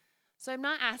 Yeah. So I'm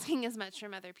not asking as much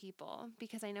from other people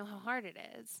because I know how hard it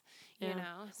is, you Yeah.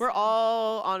 know. We're So-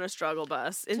 all on a struggle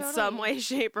bus in some Totally. way,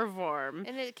 shape, or form.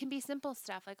 And it can be simple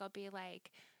stuff. Like I'll be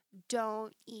like,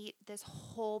 don't eat this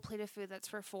whole plate of food that's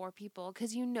for 4 people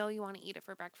because you know you want to eat it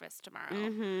for breakfast tomorrow.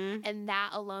 Mm-hmm. And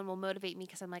that alone will motivate me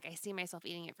because I'm like, I see myself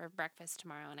eating it for breakfast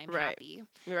tomorrow and I'm Right. happy.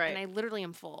 Right. And I literally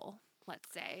am full, let's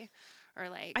say. Or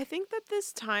like, I think that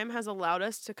this time has allowed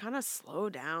us to kind of slow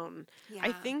down. yeah.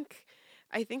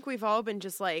 I think we've all been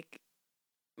just like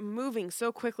moving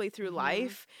so quickly through Mhm.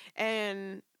 life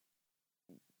and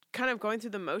kind of going through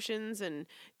the motions and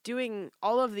doing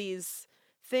all of these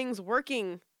things,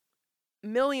 working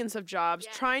millions of jobs,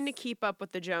 trying to Yes. keep up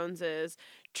with the Joneses,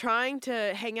 trying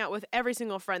to hang out with every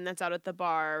single friend that's out at the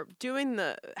bar,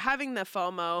 having the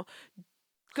FOMO,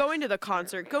 going to the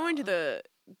concert, going to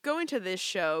this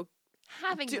show,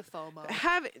 having do- the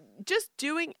FOMO. just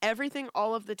doing everything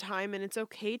all of the time. And it's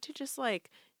okay to just like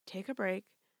take a break,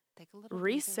 Take a little breather.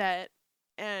 reset,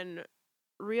 and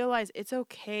realize it's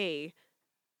okay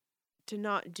to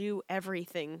not do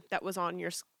everything that was on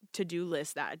your to-do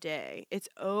list that day. It's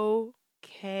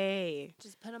okay.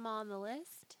 Just put them all on the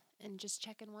list and just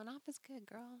checking one off is good,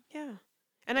 girl. Yeah.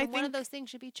 And I one think, of those things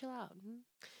should be chill out.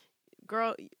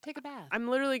 girl, Take a bath. I'm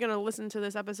literally going to listen to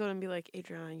this episode and be like,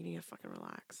 Adriana, you need to fucking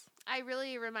relax. I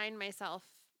really remind myself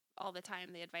all the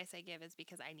time the advice I give is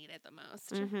because I need it the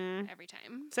most Mm-hmm. every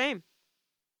time. Same.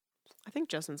 I think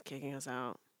Justin's kicking us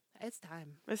out. It's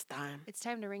time. It's time. It's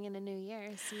time to ring in a new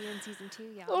year. See you in season 2,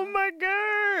 y'all. Oh my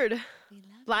God. We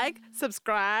love Like, you.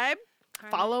 subscribe,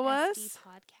 Karma follow SD us.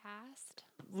 Podcast.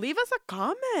 leave us a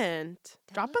comment.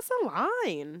 Drop us a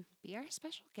line. Be our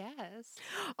special guest.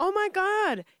 Oh my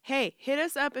God. Hey, hit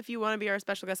us up if you want to be our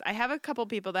special guest. I have a couple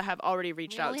people that have already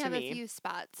reached We out only to have me. a few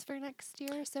spots for next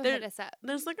year, so There- hit us up.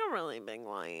 There's like a really big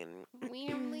line.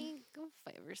 We only go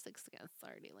 5 or 6 guests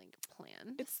already like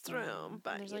planned. It's true,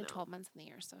 but, there's you only know. 12 months in the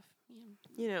year, so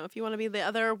yeah. You know, if you want to be the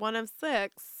other one of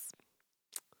 6,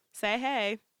 say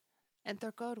hey.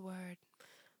 Enter code word.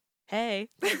 Hey.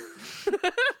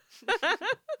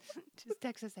 Just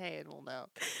text us hey and we'll know.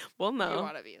 We'll You know.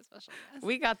 want to be a special guest.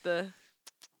 We got the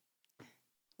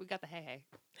We got the hey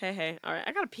hey. hey. All right,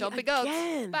 I gotta pee Don't be goats.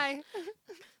 again. Bye.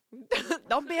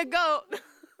 Don't be a goat.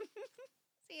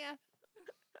 See ya.